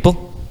for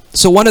people.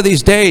 So one of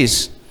these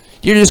days,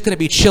 you're just going to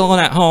be chilling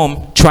at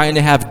home, trying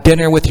to have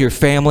dinner with your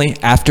family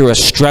after a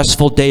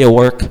stressful day of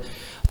work.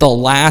 The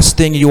last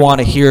thing you want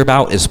to hear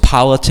about is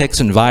politics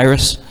and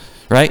virus,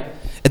 right?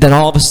 And then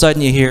all of a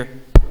sudden you hear,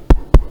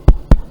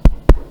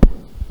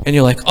 and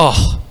you're like,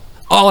 oh,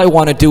 all I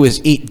want to do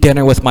is eat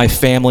dinner with my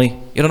family.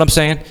 You know what I'm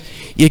saying?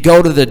 You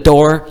go to the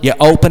door, you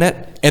open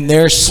it, and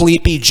there's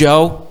Sleepy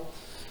Joe,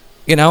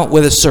 you know,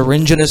 with a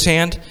syringe in his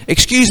hand.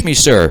 Excuse me,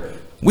 sir.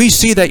 We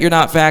see that you're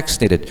not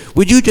vaccinated.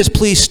 Would you just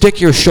please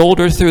stick your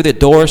shoulder through the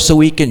door so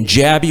we can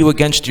jab you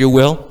against your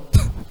will?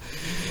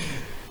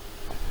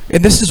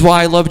 And this is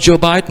why I love Joe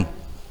Biden.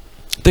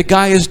 The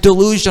guy is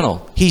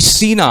delusional. He's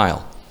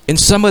senile. And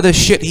some of the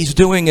shit he's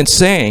doing and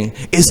saying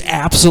is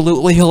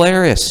absolutely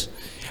hilarious.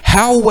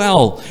 How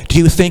well do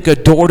you think a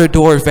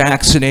door-to-door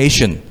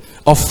vaccination,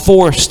 a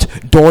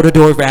forced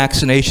door-to-door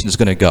vaccination is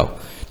going to go?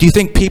 Do you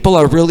think people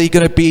are really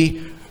going to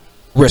be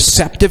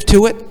receptive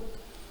to it?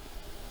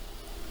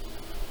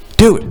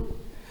 Dude,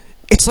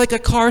 it's like a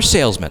car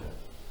salesman,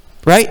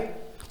 right?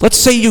 Let's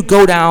say you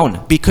go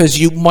down because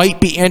you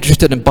might be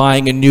interested in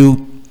buying a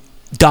new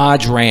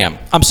Dodge Ram.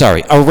 I'm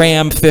sorry, a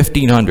Ram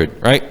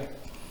 1500, right?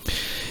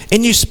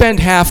 And you spend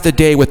half the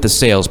day with the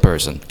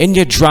salesperson, and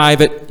you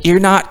drive it. You're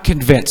not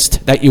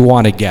convinced that you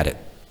want to get it.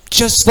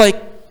 Just like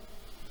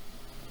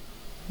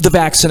the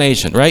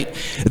vaccination, right?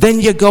 Then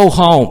you go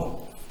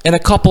home, and a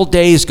couple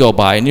days go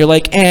by, and you're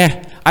like,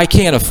 I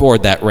can't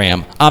afford that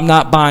Ram. I'm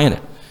not buying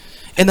it.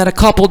 And then a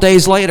couple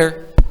days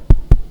later,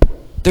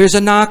 there's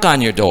a knock on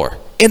your door,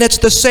 and it's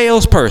the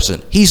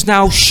salesperson. He's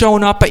now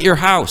shown up at your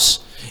house,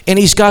 and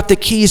he's got the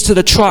keys to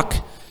the truck.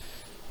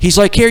 He's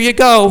like, here you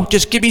go.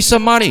 Just give me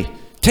some money.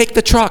 Take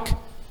the truck.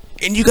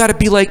 And you got to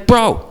be like,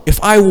 bro, if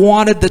I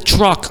wanted the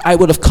truck, I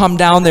would have come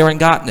down there and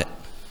gotten it.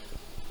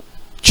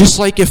 Just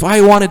like if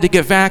I wanted to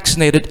get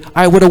vaccinated,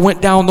 I would have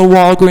went down the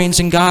Walgreens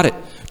and got it.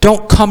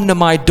 Don't come to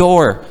my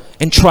door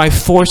and try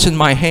forcing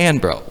my hand,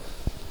 bro.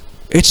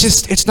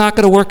 It's not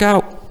going to work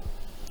out.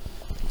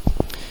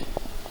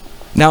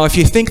 Now, if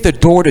you think the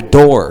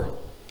door-to-door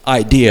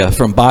idea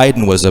from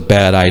Biden was a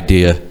bad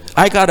idea,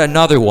 I got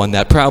another one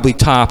that probably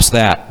tops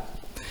that.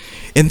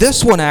 And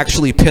this one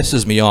actually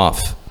pisses me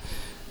off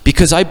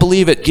because I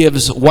believe it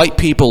gives white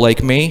people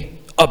like me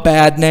a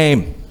bad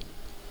name.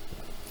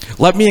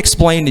 Let me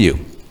explain to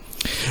you.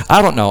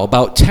 I don't know,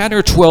 about 10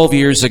 or 12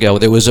 years ago,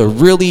 there was a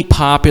really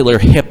popular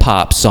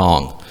hip-hop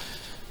song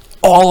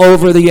all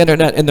over the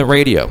internet and the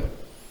radio.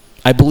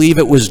 I believe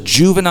it was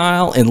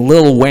Juvenile and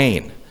Lil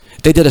Wayne.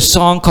 They did a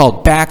song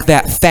called Back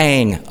That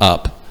Thang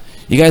Up.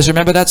 You guys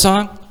remember that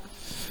song?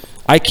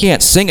 I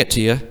can't sing it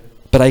to you,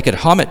 but I could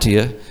hum it to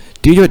you.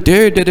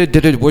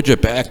 Would you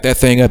back that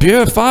thing up?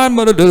 Yeah, fine,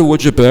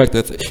 would you back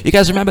that thing? You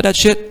guys remember that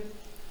shit?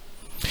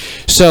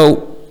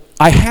 So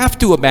I have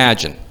to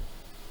imagine,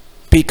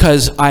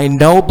 because I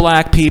know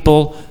black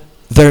people,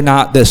 they're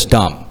not this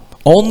dumb.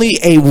 Only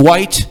a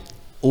white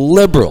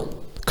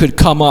liberal could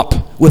come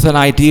up with an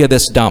idea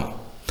this dumb.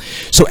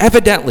 So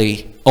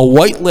evidently, a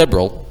white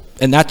liberal,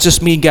 and that's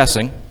just me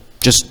guessing,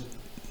 just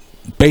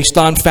based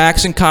on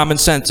facts and common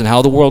sense and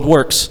how the world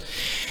works,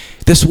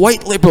 this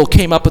white liberal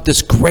came up with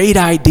this great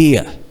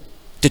idea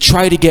to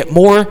try to get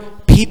more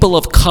people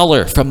of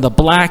color from the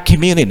black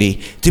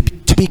community to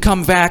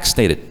become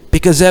vaccinated,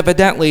 because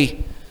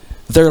evidently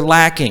they're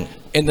lacking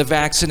in the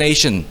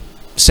vaccination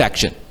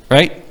section,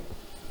 right?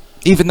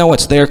 Even though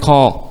it's their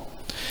call.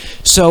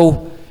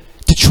 So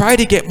to try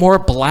to get more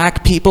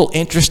black people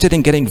interested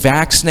in getting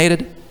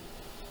vaccinated,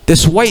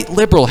 this white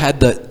liberal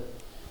had the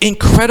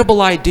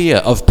incredible idea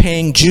of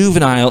paying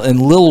Juvenile and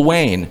Lil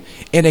Wayne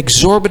an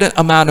exorbitant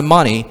amount of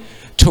money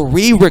to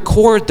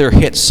re-record their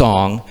hit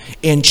song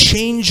and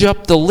change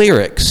up the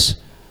lyrics.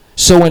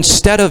 So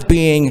instead of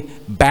being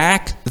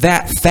back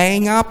that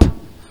thing up,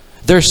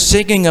 they're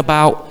singing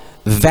about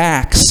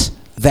vax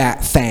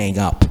that thing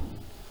up.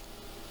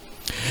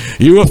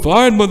 You a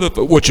fine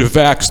motherfucker. Would you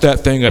vax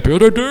that thing up?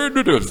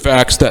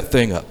 Vax that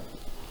thing up.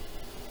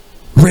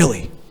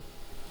 Really?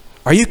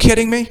 Are you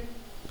kidding me?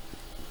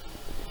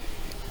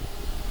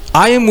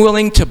 I am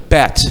willing to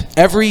bet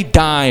every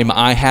dime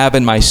I have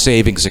in my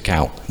savings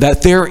account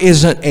that there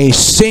isn't a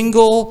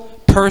single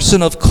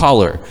person of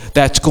color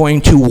that's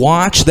going to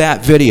watch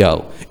that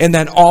video and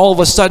then all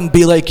of a sudden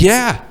be like,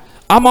 yeah,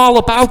 I'm all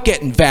about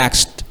getting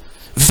vaxxed.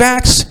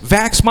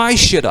 Vax my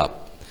shit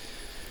up.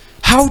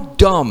 How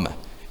dumb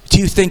do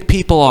you think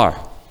people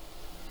are?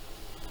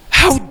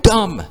 How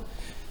dumb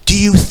do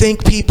you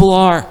think people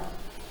are?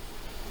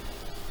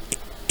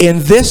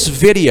 In this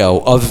video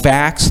of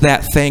Vax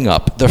That Thing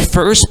Up, the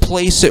first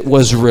place it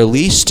was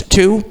released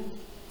to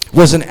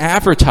was an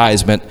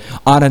advertisement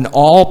on an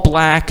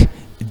all-black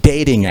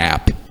dating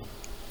app.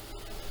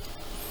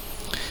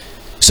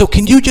 So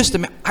can you just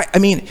imagine, I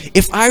mean,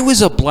 if I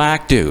was a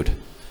black dude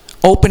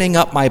opening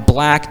up my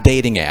black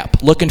dating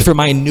app, looking for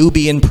my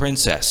Nubian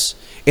princess,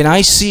 and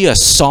I see a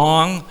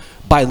song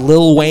by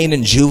Lil Wayne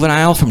and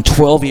Juvenile from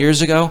 12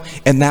 years ago,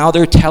 and now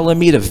they're telling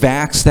me to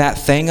vax that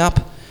thing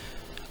up,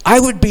 I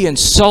would be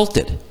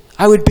insulted.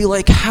 I would be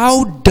like,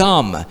 how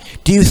dumb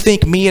do you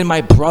think me and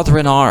my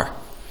brethren are?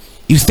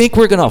 You think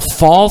we're going to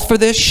fall for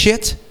this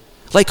shit?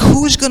 Like,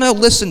 who's going to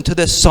listen to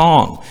this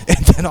song and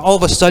then all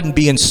of a sudden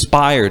be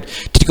inspired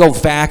to go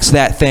vax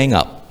that thing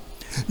up?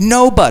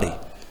 Nobody.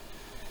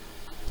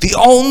 The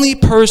only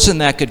person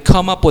that could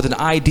come up with an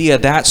idea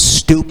that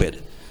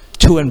stupid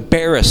to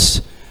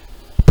embarrass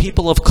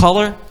people of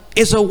color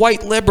is a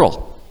white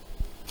liberal.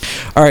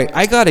 All right,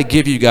 I got to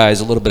give you guys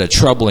a little bit of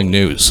troubling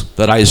news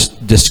that I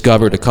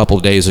discovered a couple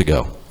days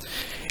ago.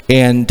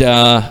 And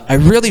I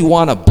really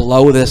want to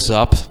blow this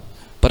up,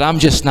 but I'm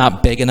just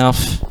not big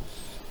enough.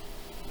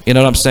 You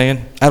know what I'm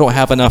saying? I don't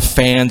have enough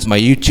fans. My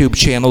YouTube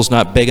channel's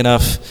not big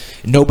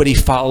enough. Nobody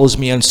follows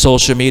me on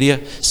social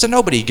media, so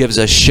nobody gives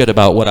a shit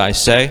about what I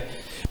say.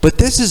 But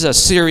this is a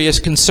serious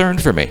concern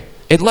for me.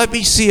 And let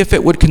me see if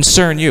it would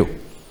concern you.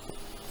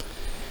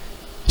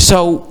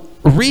 So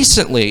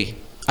recently,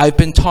 I've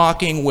been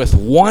talking with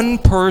one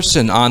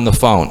person on the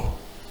phone,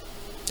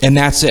 and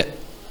that's it.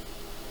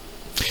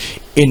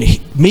 And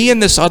me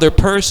and this other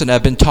person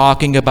have been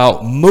talking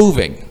about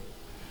moving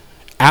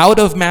out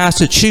of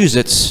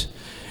Massachusetts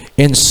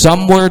and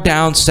somewhere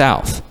down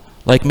south,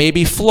 like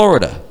maybe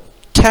Florida,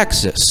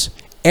 Texas,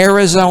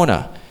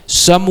 Arizona,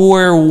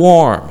 somewhere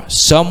warm,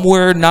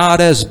 somewhere not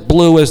as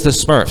blue as the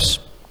Smurfs,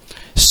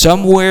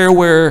 somewhere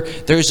where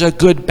there's a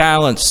good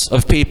balance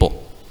of people.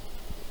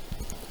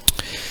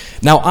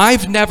 Now,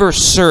 I've never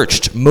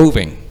searched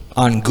moving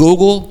on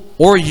Google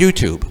or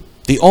YouTube.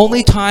 The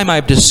only time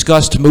I've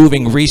discussed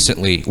moving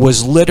recently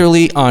was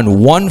literally on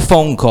one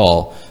phone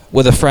call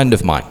with a friend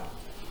of mine.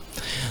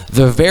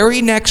 The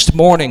very next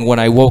morning when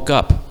I woke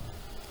up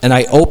and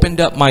I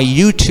opened up my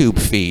YouTube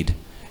feed,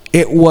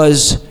 it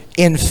was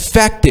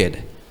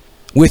infected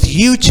with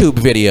YouTube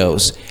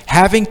videos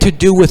having to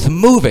do with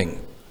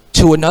moving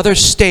to another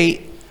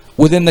state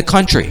within the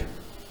country.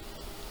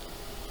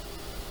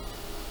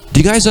 Do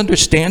you guys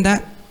understand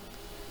that?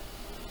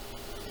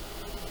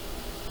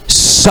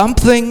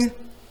 Something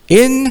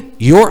in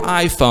your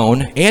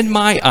iPhone and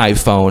my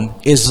iPhone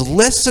is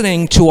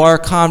listening to our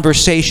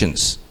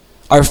conversations,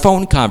 our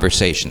phone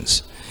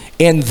conversations,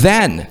 And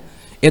then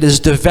it is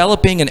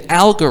developing an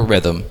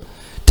algorithm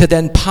to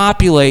then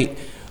populate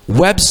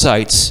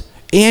websites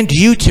and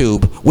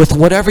YouTube with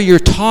whatever you're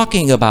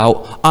talking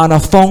about on a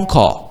phone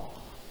call.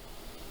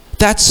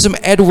 That's some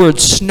Edward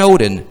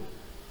Snowden,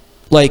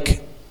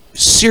 like,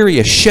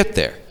 serious shit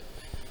there.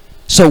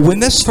 So when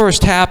this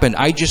first happened,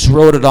 I just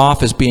wrote it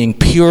off as being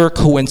pure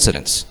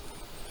coincidence.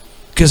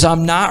 Because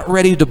I'm not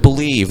ready to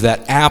believe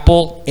that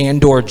Apple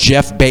and or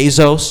Jeff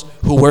Bezos,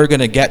 who we're going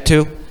to get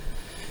to,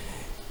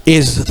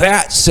 is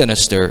that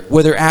sinister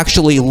where they're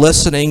actually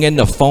listening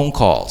into phone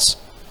calls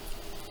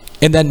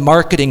and then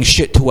marketing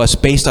shit to us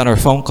based on our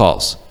phone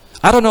calls.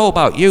 I don't know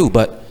about you,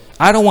 but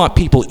I don't want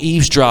people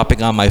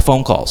eavesdropping on my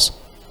phone calls.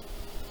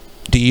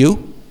 Do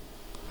you?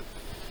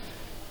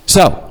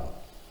 So,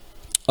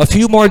 a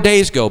few more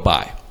days go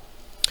by,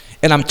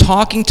 and I'm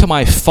talking to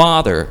my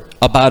father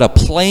about a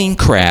plane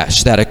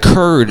crash that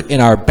occurred in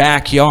our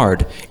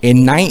backyard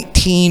in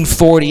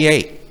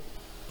 1948.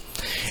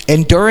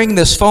 And during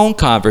this phone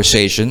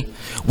conversation,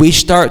 we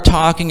start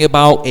talking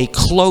about a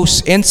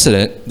close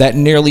incident that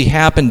nearly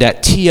happened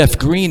at T.F.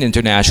 Green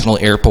International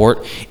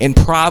Airport in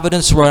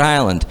Providence, Rhode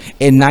Island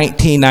in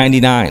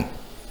 1999.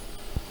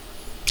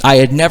 I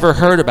had never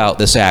heard about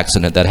this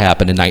accident that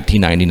happened in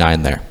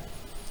 1999 there.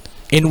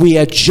 And we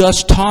had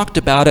just talked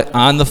about it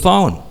on the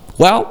phone.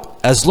 Well,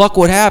 as luck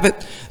would have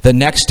it, the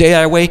next day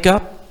I wake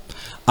up,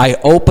 I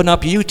open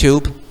up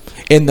YouTube,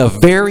 and the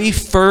very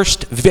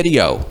first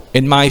video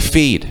in my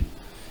feed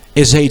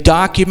is a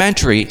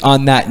documentary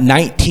on that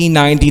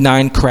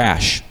 1999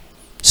 crash.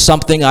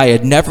 Something I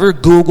had never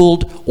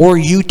Googled or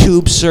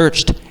YouTube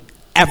searched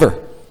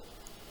ever.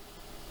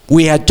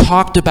 We had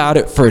talked about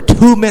it for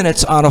 2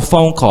 minutes on a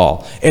phone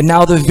call, and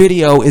now the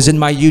video is in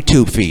my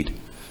YouTube feed.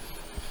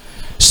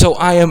 So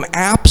I am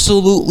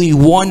absolutely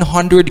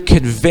 100%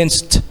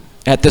 convinced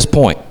at this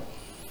point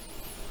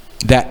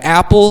that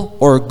Apple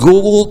or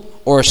Google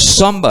or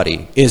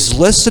somebody is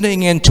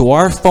listening into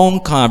our phone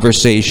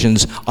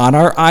conversations on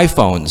our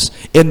iPhones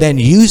and then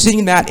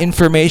using that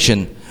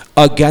information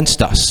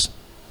against us.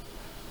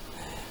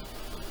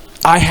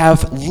 I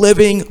have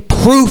living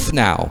proof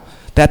now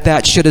that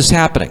that shit is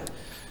happening.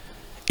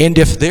 And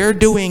if they're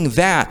doing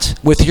that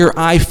with your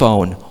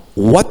iPhone,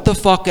 what the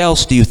fuck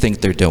else do you think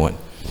they're doing?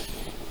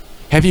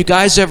 Have you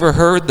guys ever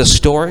heard the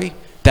story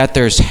that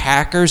there's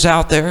hackers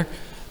out there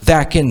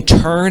that can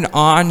turn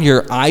on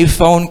your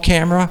iPhone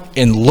camera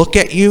and look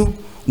at you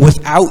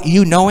without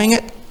you knowing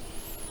it?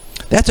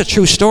 That's a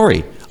true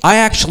story. I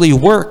actually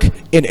work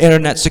in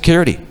internet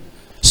security,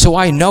 so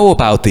I know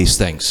about these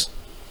things.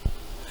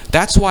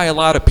 That's why a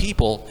lot of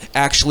people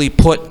actually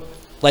put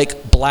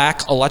like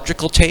black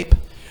electrical tape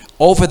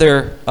over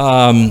their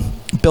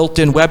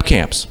built-in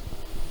webcams.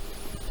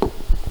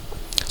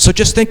 So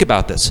just think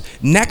about this.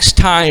 Next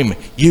time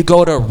you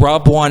go to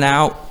rub one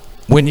out,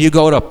 when you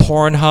go to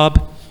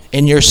Pornhub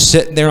and you're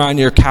sitting there on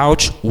your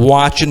couch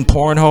watching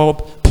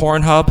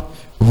Pornhub,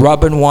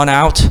 rubbing one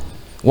out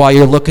while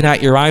you're looking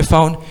at your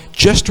iPhone,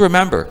 just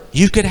remember,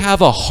 you could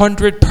have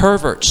 100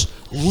 perverts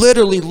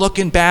literally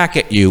looking back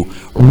at you,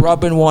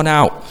 rubbing one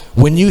out,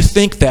 when you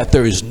think that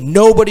there is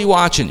nobody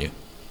watching you.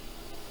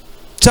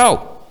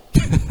 So,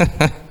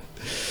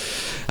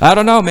 I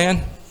don't know,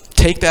 man.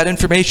 Take that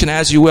information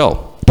as you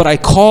will. But I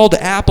called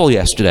Apple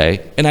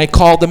yesterday, and I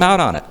called them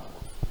out on it.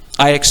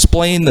 I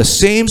explained the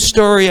same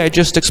story I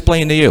just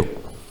explained to you.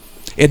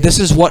 And this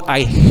is what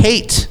I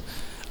hate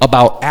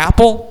about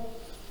Apple,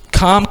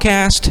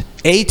 Comcast,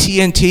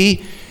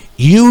 AT&T,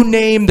 you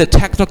name the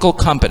technical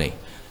company.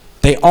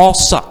 They all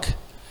suck.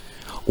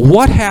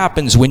 What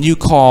happens when you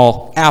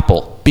call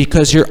Apple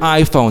because your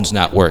iPhone's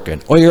not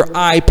working, or your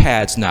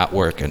iPad's not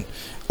working,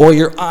 or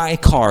your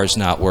iCar's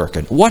not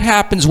working? What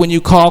happens when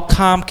you call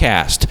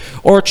Comcast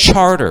or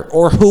Charter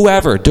or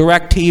whoever,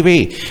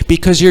 DirecTV,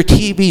 because your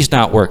TV's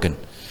not working?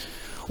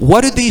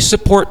 What do these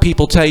support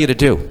people tell you to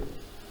do?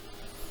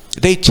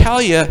 They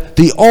tell you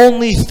the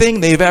only thing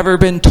they've ever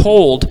been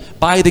told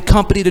by the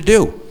company to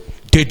do.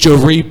 Did you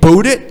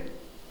reboot it?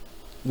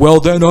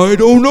 Well, then I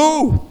don't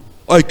know.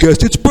 I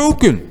guess it's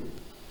broken.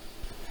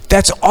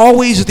 That's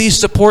always these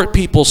support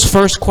people's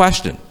first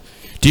question.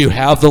 Do you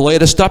have the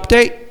latest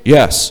update?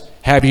 Yes.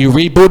 Have you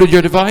rebooted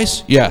your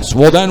device? Yes.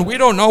 Well, then we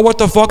don't know what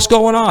the fuck's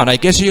going on. I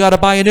guess you got to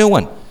buy a new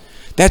one.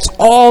 That's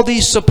all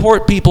these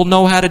support people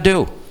know how to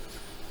do.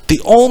 The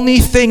only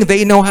thing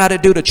they know how to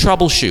do to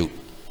troubleshoot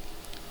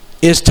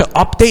is to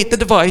update the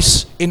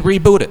device and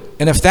reboot it.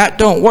 And if that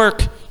don't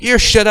work, you're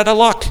shit out of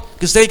luck,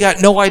 because they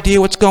got no idea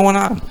what's going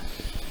on.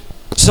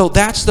 So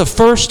that's the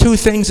first two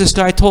things this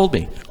guy told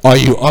me. Are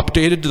you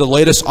updated to the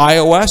latest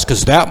iOS?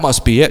 Because that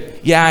must be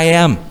it. Yeah, I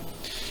am.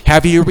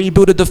 Have you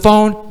rebooted the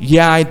phone?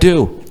 Yeah, I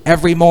do.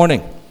 Every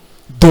morning.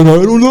 Then I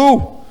don't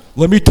know.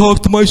 Let me talk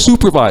to my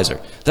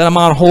supervisor. Then I'm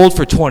on hold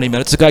for 20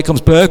 minutes. The guy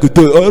comes back. I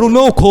don't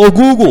know. Call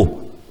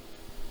Google.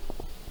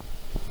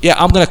 Yeah,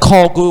 I'm going to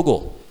call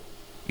Google.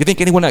 You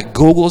think anyone at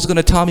Google is going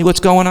to tell me what's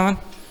going on?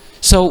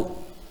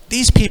 So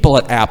these people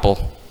at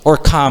Apple or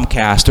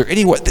Comcast or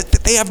anywhere,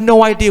 they have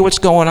no idea what's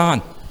going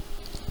on.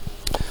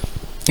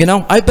 You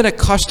know, I've been a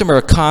customer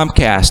of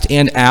Comcast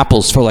and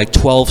Apple's for like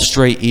 12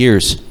 straight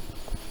years.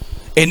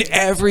 And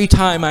every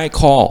time I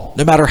call,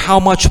 no matter how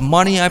much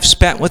money I've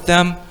spent with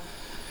them,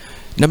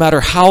 no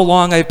matter how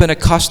long I've been a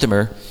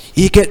customer,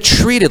 you get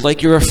treated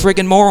like you're a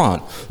friggin'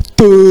 moron.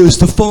 Is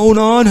the phone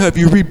on? Have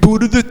you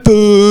rebooted it?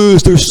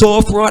 Is there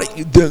software on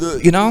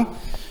it? You know?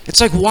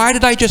 It's like, why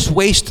did I just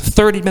waste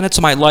 30 minutes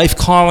of my life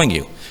calling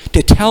you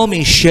to tell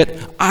me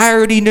shit I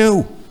already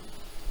knew?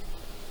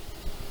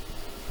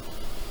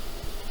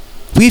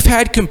 We've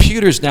had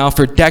computers now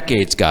for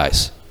decades,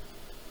 guys.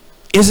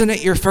 Isn't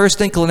it your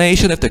first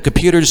inclination if the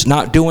computer's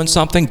not doing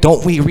something,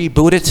 don't we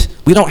reboot it?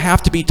 We don't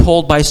have to be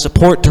told by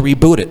support to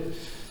reboot it.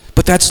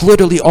 But that's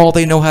literally all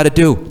they know how to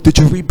do. Did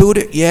you reboot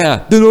it?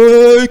 Yeah. Then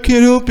I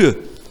can't help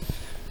you.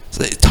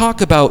 So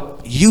talk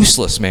about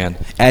useless, man.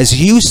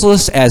 As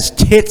useless as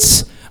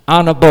tits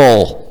on a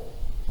bowl.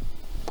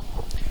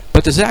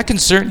 But does that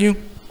concern you?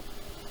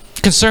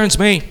 It concerns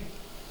me.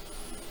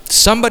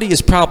 Somebody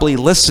is probably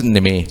listening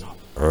to me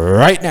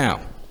right now.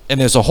 And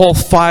there's a whole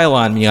file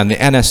on me on the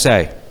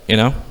NSA, you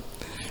know?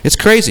 It's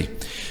crazy.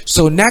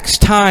 So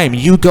next time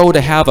you go to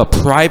have a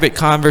private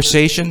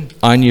conversation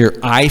on your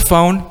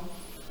iPhone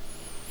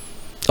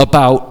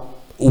about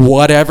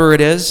whatever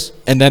it is,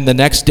 and then the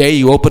next day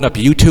you open up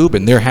YouTube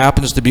and there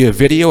happens to be a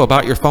video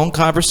about your phone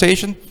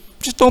conversation,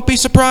 just don't be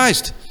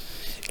surprised.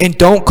 And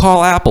don't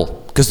call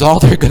Apple, because all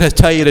they're going to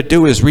tell you to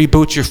do is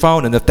reboot your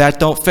phone, and if that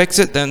don't fix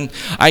it, then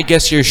I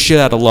guess you're shit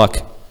out of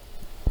luck.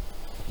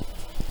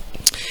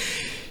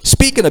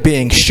 Speaking of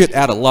being shit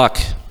out of luck,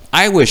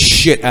 I was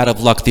shit out of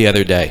luck the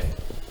other day.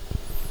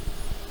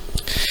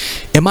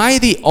 Am I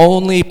the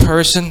only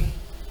person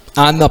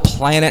on the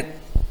planet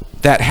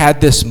that had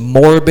this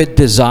morbid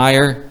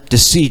desire to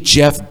see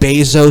Jeff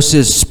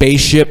Bezos'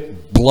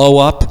 spaceship blow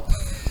up?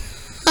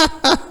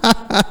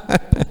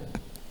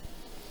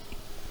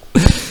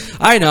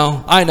 I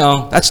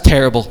know, that's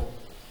terrible.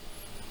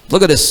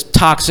 Look at this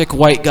toxic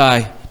white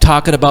guy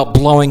talking about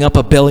blowing up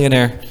a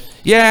billionaire.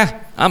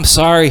 Yeah, I'm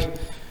sorry.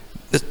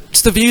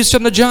 It's the views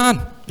from the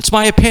John. It's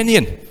my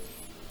opinion.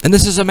 And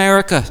this is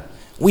America.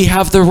 We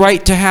have the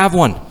right to have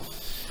one.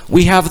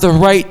 We have the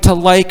right to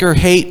like or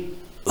hate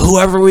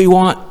whoever we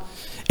want.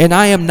 And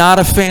I am not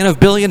a fan of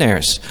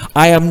billionaires.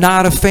 I am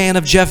not a fan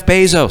of Jeff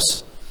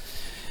Bezos.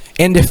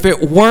 And if it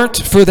weren't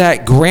for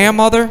that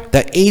grandmother,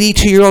 that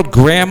 82-year-old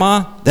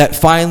grandma that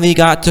finally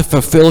got to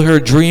fulfill her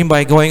dream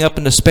by going up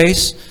into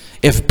space,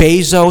 if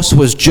Bezos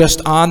was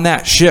just on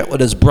that shit with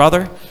his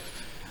brother,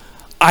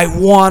 I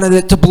wanted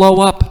it to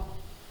blow up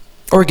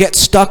or get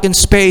stuck in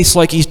space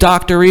like he's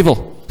Dr.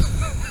 Evil.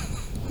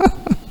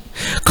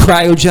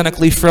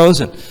 Cryogenically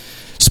frozen.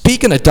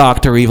 Speaking of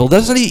Dr. Evil,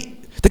 doesn't he?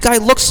 The guy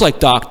looks like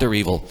Dr.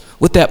 Evil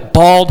with that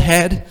bald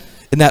head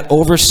and that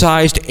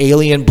oversized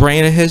alien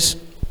brain of his.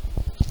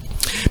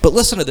 But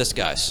listen to this,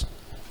 guys.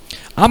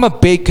 I'm a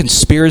big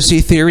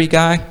conspiracy theory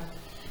guy.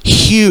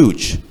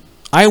 Huge.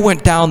 I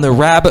went down the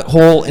rabbit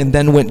hole and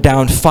then went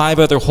down 5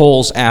 other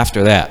holes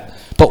after that.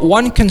 But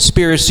one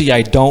conspiracy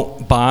I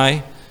don't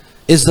buy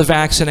is the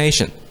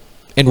vaccination.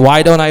 And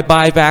why don't I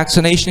buy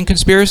vaccination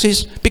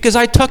conspiracies? Because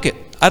I took it.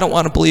 I don't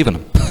want to believe in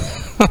them.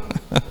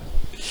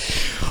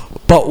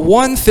 But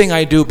one thing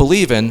I do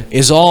believe in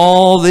is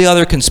all the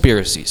other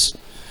conspiracies.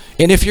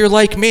 And if you're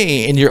like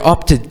me and you're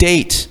up to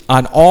date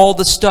on all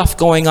the stuff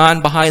going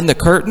on behind the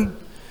curtain,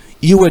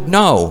 you would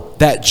know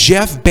that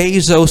Jeff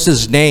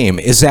Bezos' name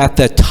is at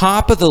the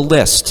top of the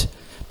list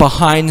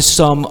behind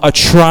some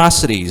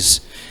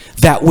atrocities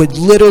that would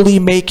literally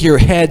make your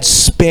head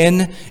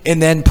spin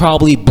and then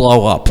probably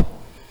blow up.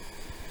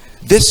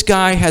 This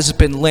guy has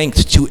been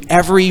linked to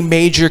every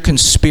major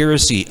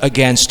conspiracy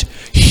against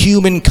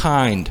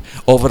humankind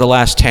over the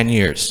last 10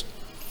 years.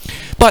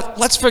 But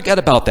let's forget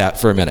about that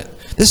for a minute.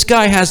 This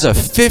guy has a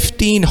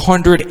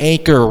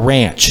 1,500-acre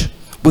ranch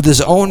with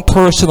his own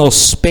personal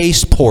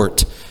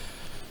spaceport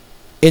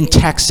in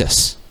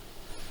Texas.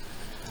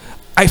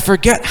 I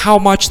forget how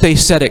much they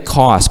said it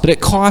cost, but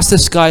it cost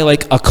this guy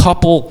like a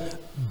couple $2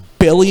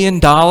 billion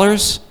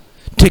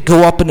to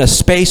go up into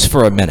space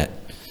for a minute.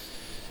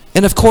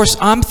 And of course,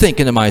 I'm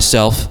thinking to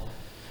myself,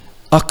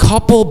 a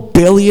couple $1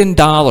 billion,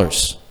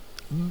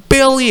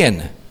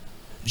 billion,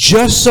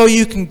 just so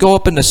you can go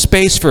up into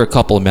space for a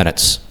couple of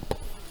minutes.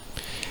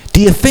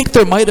 Do you think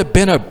there might have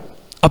been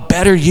a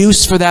better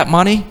use for that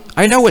money?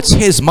 I know it's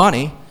his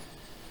money,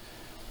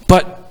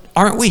 but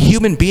aren't we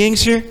human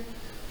beings here?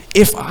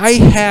 If I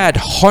had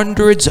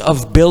hundreds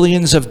of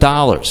billions of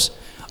dollars,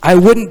 I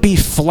wouldn't be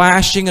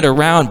flashing it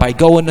around by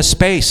going to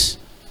space.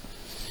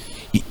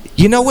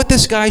 You know what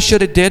this guy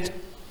should have did?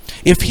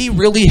 If he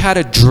really had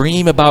a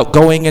dream about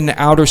going into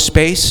outer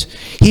space,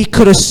 he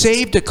could have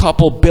saved a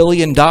couple $1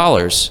 billion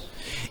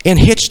and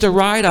hitched a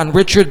ride on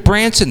Richard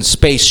Branson's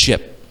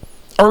spaceship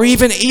or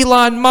even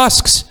Elon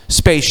Musk's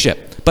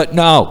spaceship. But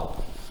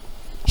no,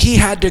 he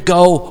had to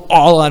go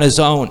all on his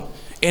own,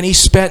 and he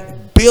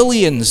spent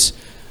billions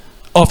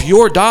of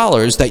your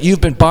dollars that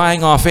you've been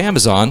buying off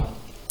Amazon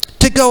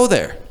to go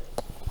there.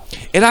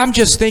 And I'm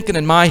just thinking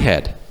in my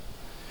head,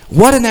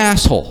 what an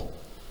asshole.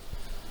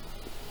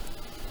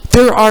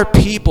 There are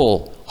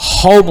people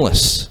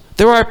homeless.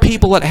 There are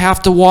people that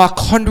have to walk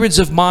hundreds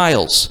of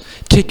miles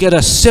to get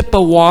a sip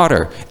of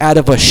water out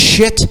of a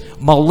shit,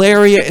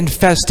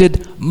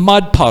 malaria-infested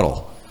mud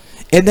puddle.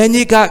 And then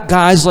you got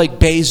guys like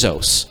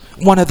Bezos,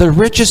 one of the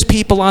richest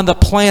people on the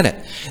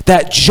planet,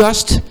 that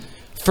just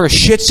for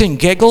shits and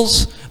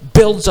giggles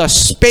builds a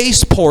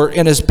spaceport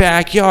in his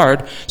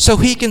backyard so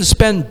he can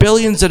spend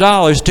billions of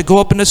dollars to go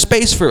up into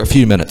space for a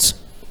few minutes.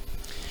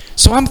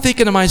 So I'm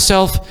thinking to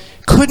myself,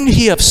 couldn't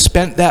he have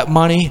spent that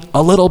money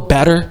a little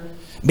better?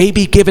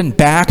 Maybe given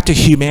back to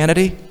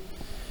humanity?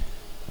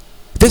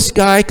 This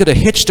guy could have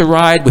hitched a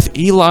ride with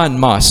Elon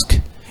Musk,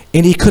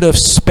 and he could have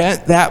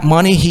spent that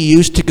money he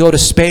used to go to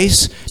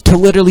space to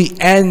literally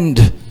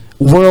end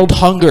world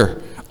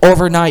hunger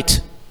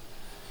overnight.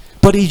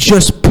 But he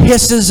just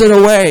pisses it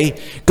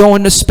away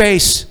going to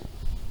space.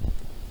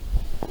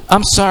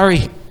 I'm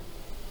sorry.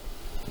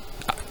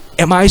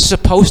 Am I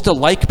supposed to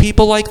like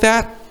people like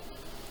that?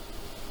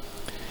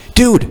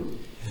 Dude,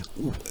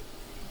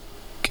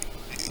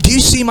 do you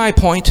see my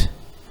point?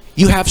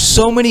 You have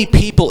so many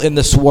people in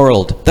this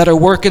world that are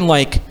working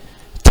like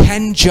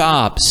 10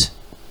 jobs,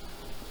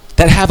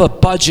 that have a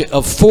budget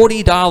of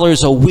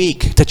 $40 a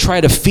week to try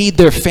to feed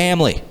their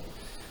family.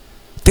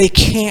 They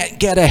can't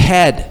get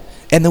ahead.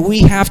 And then we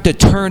have to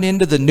turn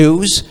into the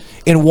news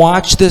and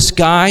watch this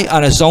guy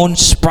on his own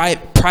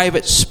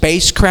private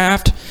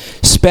spacecraft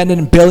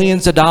spending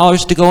billions of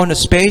dollars to go into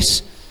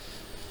space.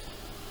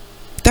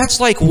 That's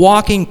like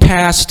walking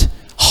past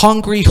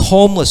hungry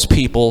homeless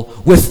people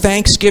with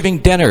Thanksgiving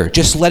dinner,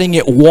 just letting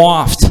it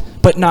waft,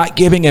 but not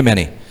giving him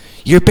any.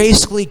 You're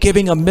basically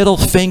giving a middle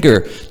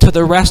finger to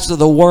the rest of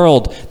the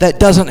world that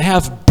doesn't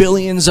have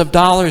billions of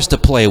dollars to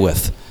play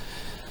with.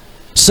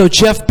 So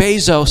Jeff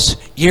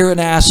Bezos, you're an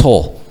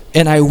asshole.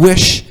 And I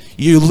wish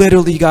you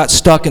literally got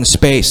stuck in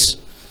space.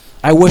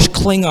 I wish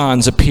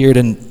Klingons appeared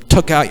and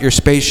took out your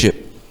spaceship.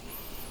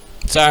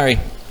 Sorry.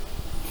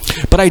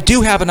 But I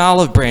do have an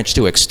olive branch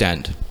to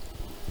extend.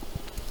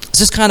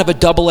 This is kind of a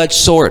double-edged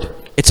sword.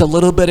 It's a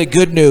little bit of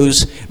good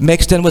news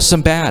mixed in with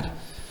some bad.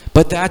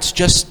 But that's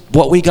just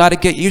what we got to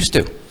get used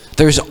to.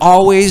 There's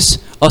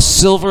always a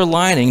silver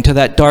lining to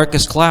that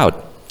darkest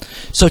cloud.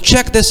 So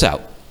check this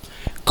out.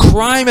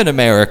 Crime in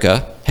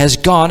America has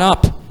gone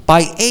up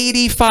by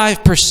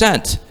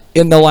 85%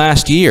 in the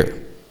last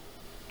year.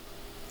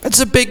 It's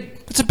a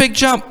big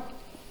jump.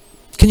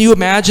 Can you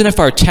imagine if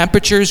our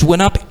temperatures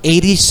went up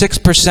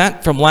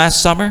 86% from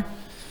last summer?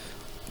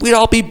 We'd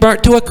all be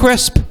burnt to a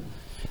crisp.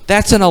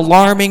 That's an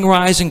alarming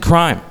rise in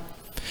crime.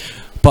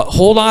 But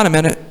hold on a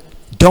minute.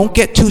 Don't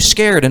get too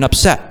scared and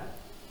upset,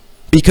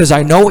 because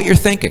I know what you're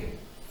thinking.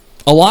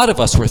 A lot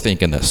of us were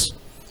thinking this.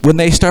 When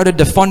they started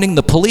defunding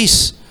the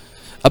police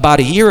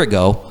about a year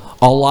ago,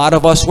 a lot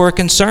of us were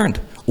concerned.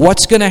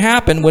 What's going to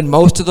happen when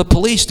most of the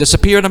police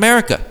disappear in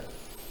America?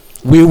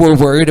 We were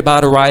worried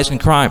about a rise in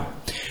crime.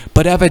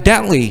 But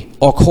evidently,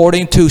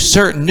 according to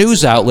certain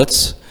news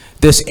outlets,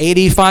 this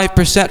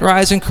 85%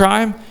 rise in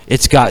crime,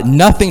 it's got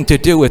nothing to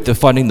do with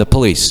defunding the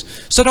police.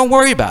 So don't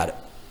worry about it.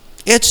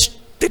 It's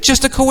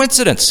just a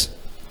coincidence.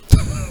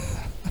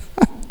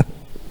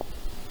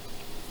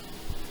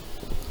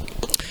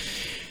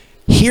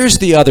 Here's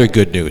the other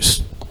good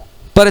news,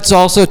 but it's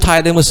also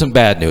tied in with some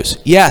bad news.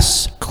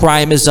 Yes,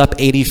 crime is up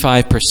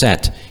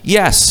 85%.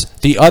 Yes,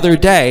 the other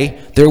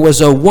day, there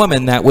was a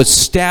woman that was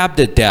stabbed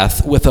to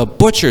death with a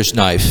butcher's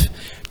knife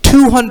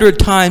 200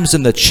 times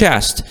in the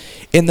chest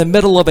in the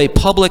middle of a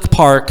public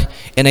park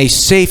in a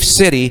safe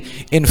city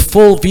in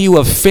full view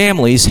of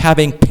families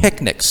having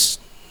picnics.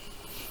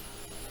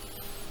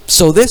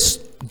 So this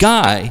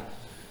guy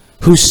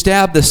who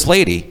stabbed this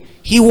lady,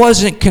 he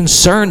wasn't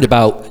concerned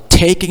about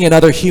taking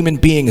another human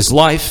being's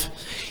life.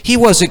 He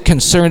wasn't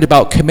concerned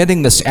about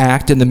committing this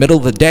act in the middle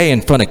of the day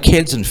in front of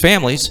kids and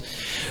families,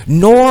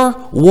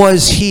 nor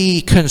was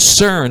he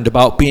concerned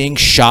about being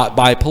shot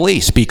by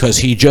police because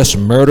he just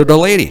murdered a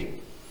lady.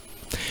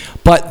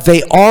 But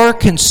they are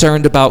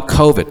concerned about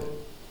COVID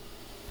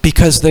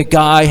because the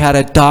guy had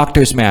a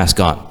doctor's mask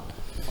on.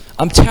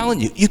 I'm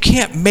telling you, you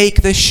can't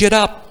make this shit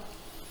up.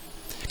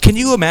 Can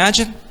you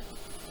imagine?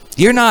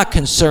 You're not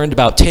concerned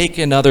about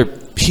taking another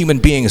human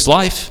being's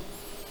life.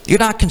 You're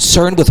not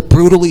concerned with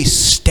brutally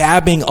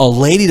stabbing a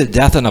lady to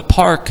death in a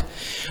park,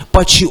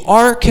 but you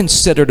are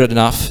considerate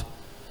enough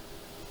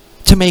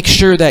to make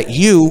sure that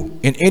you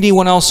and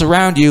anyone else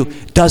around you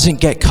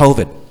doesn't get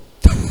COVID.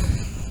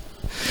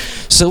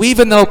 So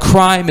even though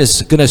crime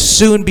is going to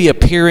soon be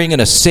appearing in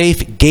a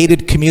safe,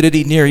 gated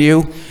community near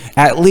you,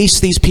 at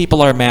least these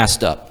people are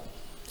masked up.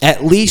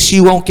 At least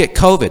you won't get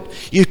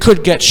COVID. You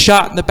could get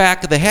shot in the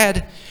back of the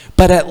head,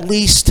 but at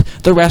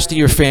least the rest of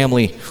your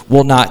family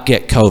will not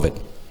get COVID.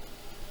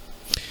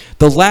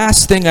 The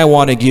last thing I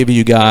want to give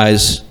you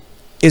guys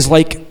is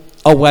like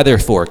a weather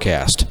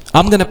forecast.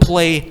 I'm going to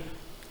play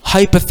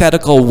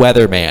hypothetical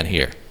weatherman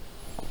here.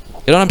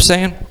 You know what I'm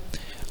saying?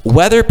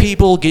 Weather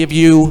people give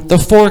you the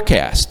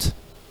forecast.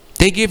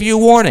 They give you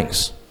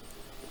warnings.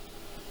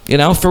 You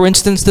know, for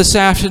instance, this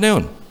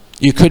afternoon,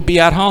 You could be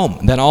at home.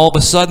 And then all of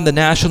a sudden the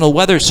National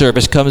Weather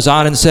Service comes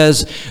on and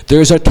says,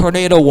 there's a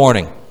tornado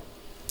warning.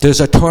 There's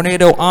a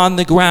tornado on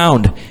the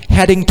ground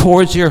heading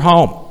towards your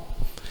home.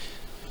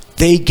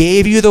 They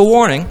gave you the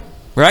warning,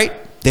 right?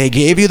 They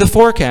gave you the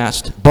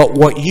forecast. But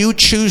what you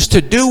choose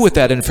to do with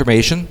that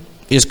information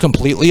is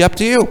completely up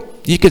to you.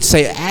 You could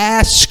say,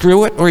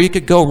 screw it, or you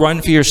could go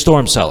run for your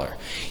storm cellar.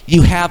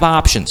 You have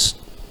options.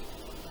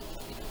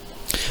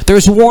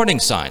 There's warning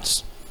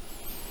signs.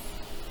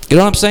 You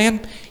know what I'm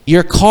saying?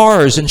 Your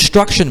car's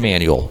instruction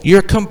manual,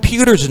 your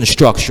computer's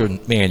instruction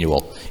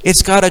manual,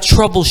 it's got a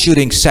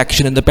troubleshooting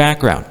section in the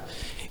background.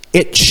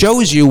 It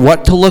shows you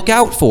what to look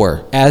out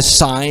for as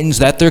signs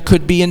that there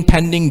could be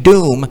impending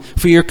doom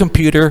for your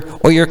computer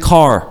or your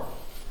car,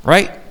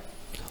 right?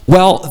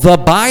 Well, the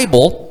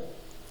Bible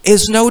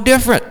is no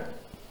different.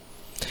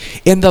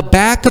 In the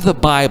back of the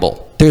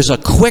Bible, there's a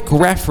quick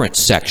reference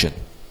section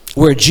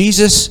where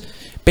Jesus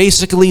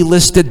basically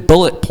listed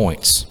bullet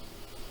points.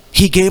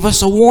 He gave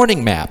us a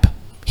warning map.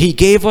 He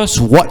gave us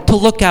what to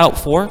look out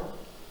for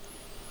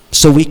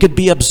so we could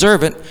be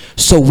observant,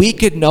 so we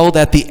could know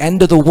that the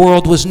end of the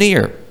world was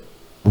near.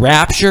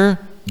 Rapture,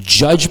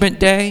 Judgment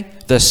Day,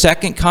 the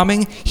second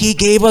coming. He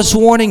gave us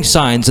warning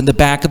signs in the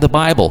back of the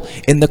Bible,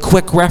 in the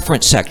quick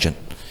reference section.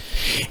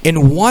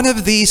 And one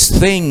of these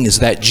things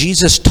that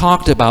Jesus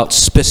talked about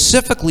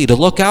specifically to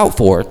look out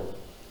for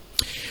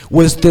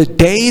was the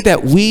day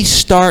that we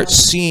start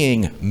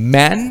seeing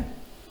men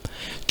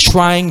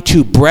trying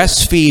to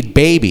breastfeed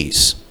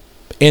babies.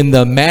 And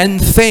the men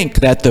think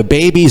that the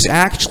baby's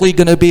actually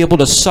going to be able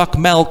to suck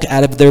milk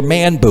out of their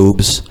man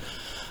boobs.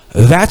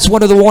 That's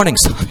one of the warning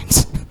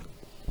signs.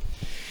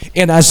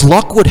 And as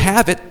luck would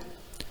have it,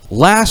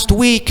 last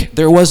week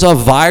there was a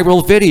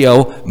viral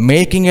video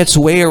making its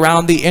way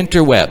around the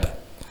interweb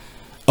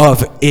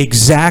of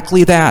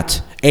exactly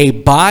that. A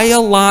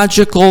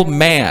biological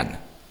man,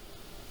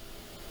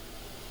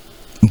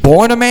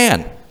 born a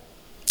man.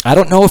 I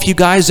don't know if you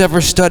guys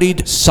ever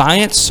studied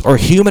science or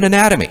human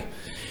anatomy.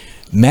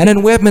 Men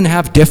and women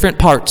have different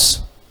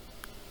parts.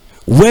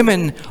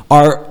 Women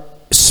are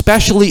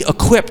specially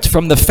equipped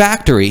from the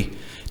factory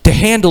to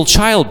handle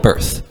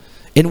childbirth.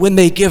 And when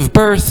they give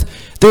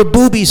birth, their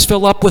boobies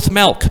fill up with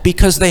milk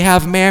because they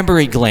have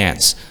mammary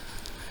glands.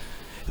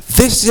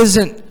 This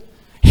isn't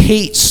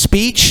hate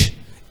speech.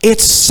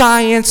 It's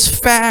science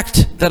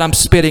fact that I'm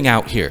spitting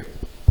out here.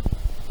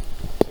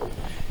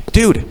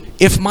 Dude,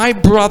 if my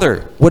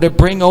brother were to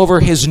bring over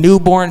his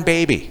newborn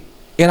baby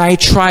and I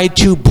tried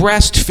to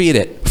breastfeed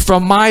it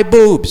from my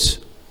boobs,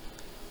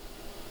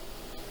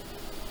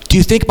 do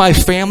you think my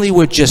family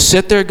would just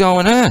sit there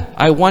going,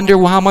 I wonder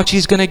how much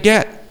he's going to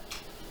get?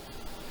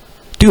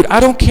 Dude,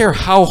 I don't care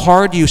how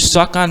hard you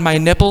suck on my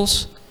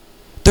nipples.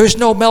 There's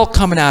no milk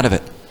coming out of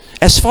it.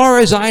 As far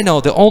as I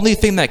know, the only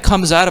thing that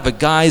comes out of a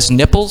guy's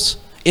nipples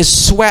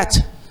is sweat.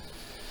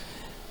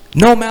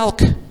 No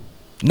milk.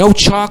 No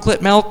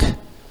chocolate milk.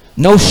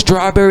 No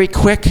strawberry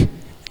quick.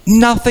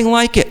 Nothing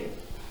like it.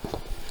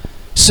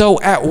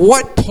 So at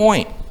what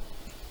point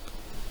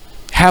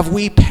have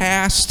we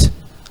passed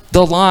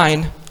the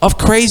line of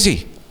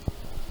crazy?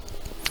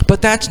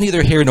 But that's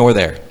neither here nor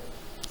there.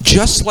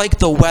 Just like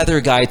the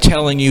weather guy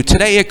telling you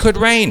today it could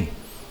rain.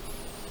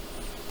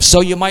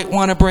 So you might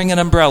want to bring an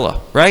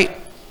umbrella, right?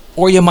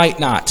 Or you might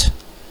not.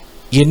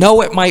 You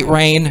know it might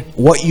rain.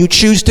 What you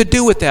choose to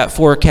do with that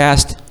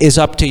forecast is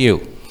up to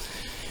you.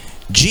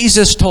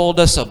 Jesus told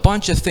us a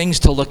bunch of things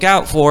to look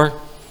out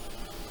for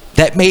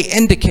that may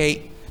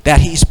indicate that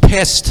he's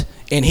pissed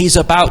and he's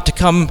about to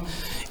come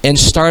and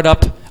start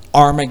up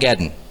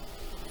Armageddon.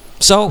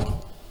 So,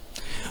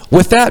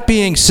 with that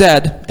being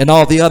said, and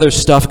all the other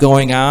stuff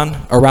going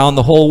on around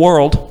the whole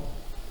world,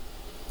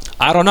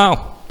 I don't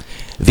know.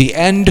 The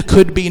end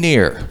could be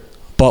near.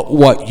 But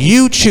what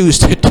you choose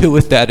to do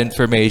with that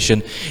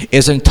information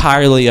is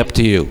entirely up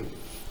to you.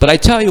 But I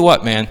tell you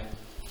what, man.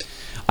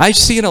 I've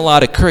seen a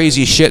lot of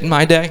crazy shit in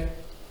my day.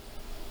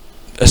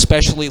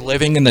 Especially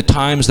living in the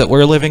times that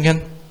we're living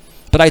in.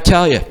 But I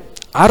tell you,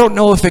 I don't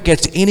know if it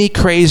gets any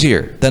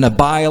crazier than a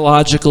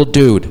biological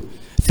dude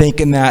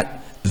thinking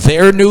that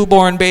their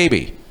newborn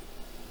baby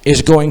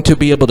is going to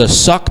be able to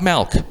suck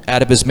milk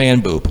out of his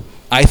man boob.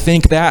 I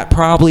think that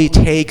probably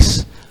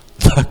takes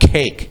the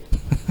cake.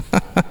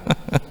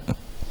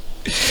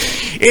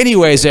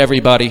 Anyways,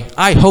 everybody,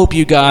 I hope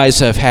you guys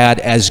have had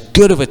as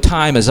good of a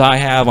time as I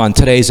have on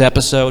today's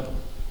episode.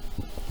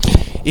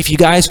 If you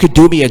guys could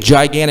do me a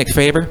gigantic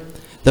favor,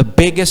 the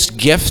biggest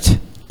gift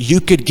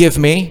you could give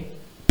me,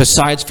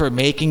 besides for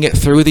making it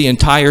through the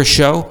entire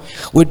show,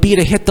 would be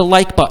to hit the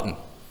like button.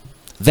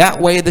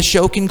 That way the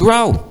show can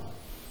grow.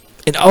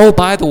 And oh,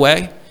 by the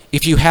way,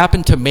 if you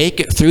happen to make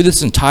it through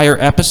this entire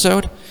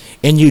episode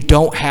and you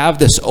don't have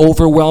this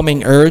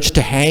overwhelming urge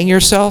to hang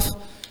yourself,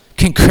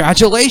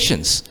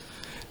 congratulations.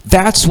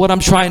 That's what I'm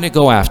trying to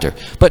go after.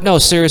 But no,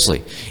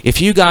 seriously,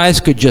 if you guys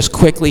could just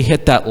quickly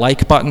hit that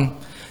like button,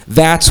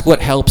 that's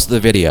what helps the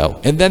video.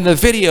 And then the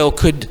video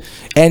could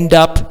end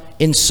up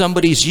in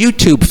somebody's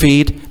YouTube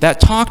feed that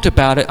talked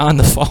about it on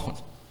the phone.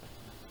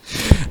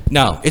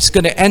 No, it's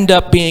going to end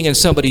up being in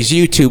somebody's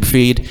YouTube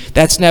feed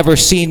that's never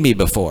seen me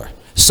before.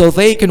 So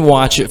they can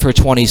watch it for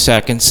 20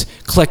 seconds,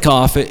 click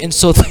off it, and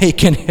so they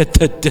can hit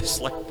the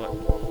dislike button.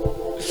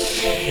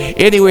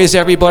 Anyways,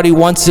 everybody,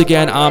 once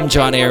again, I'm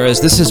John Ayres.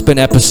 This has been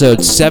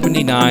episode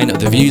 79 of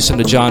the Views from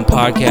the John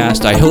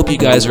podcast. I hope you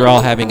guys are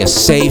all having a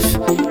safe,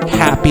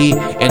 happy,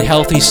 and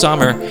healthy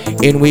summer,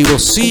 and we will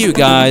see you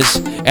guys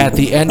at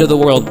the End of the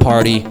World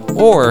party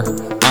or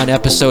on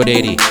episode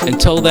 80.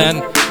 Until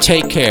then,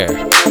 take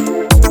care.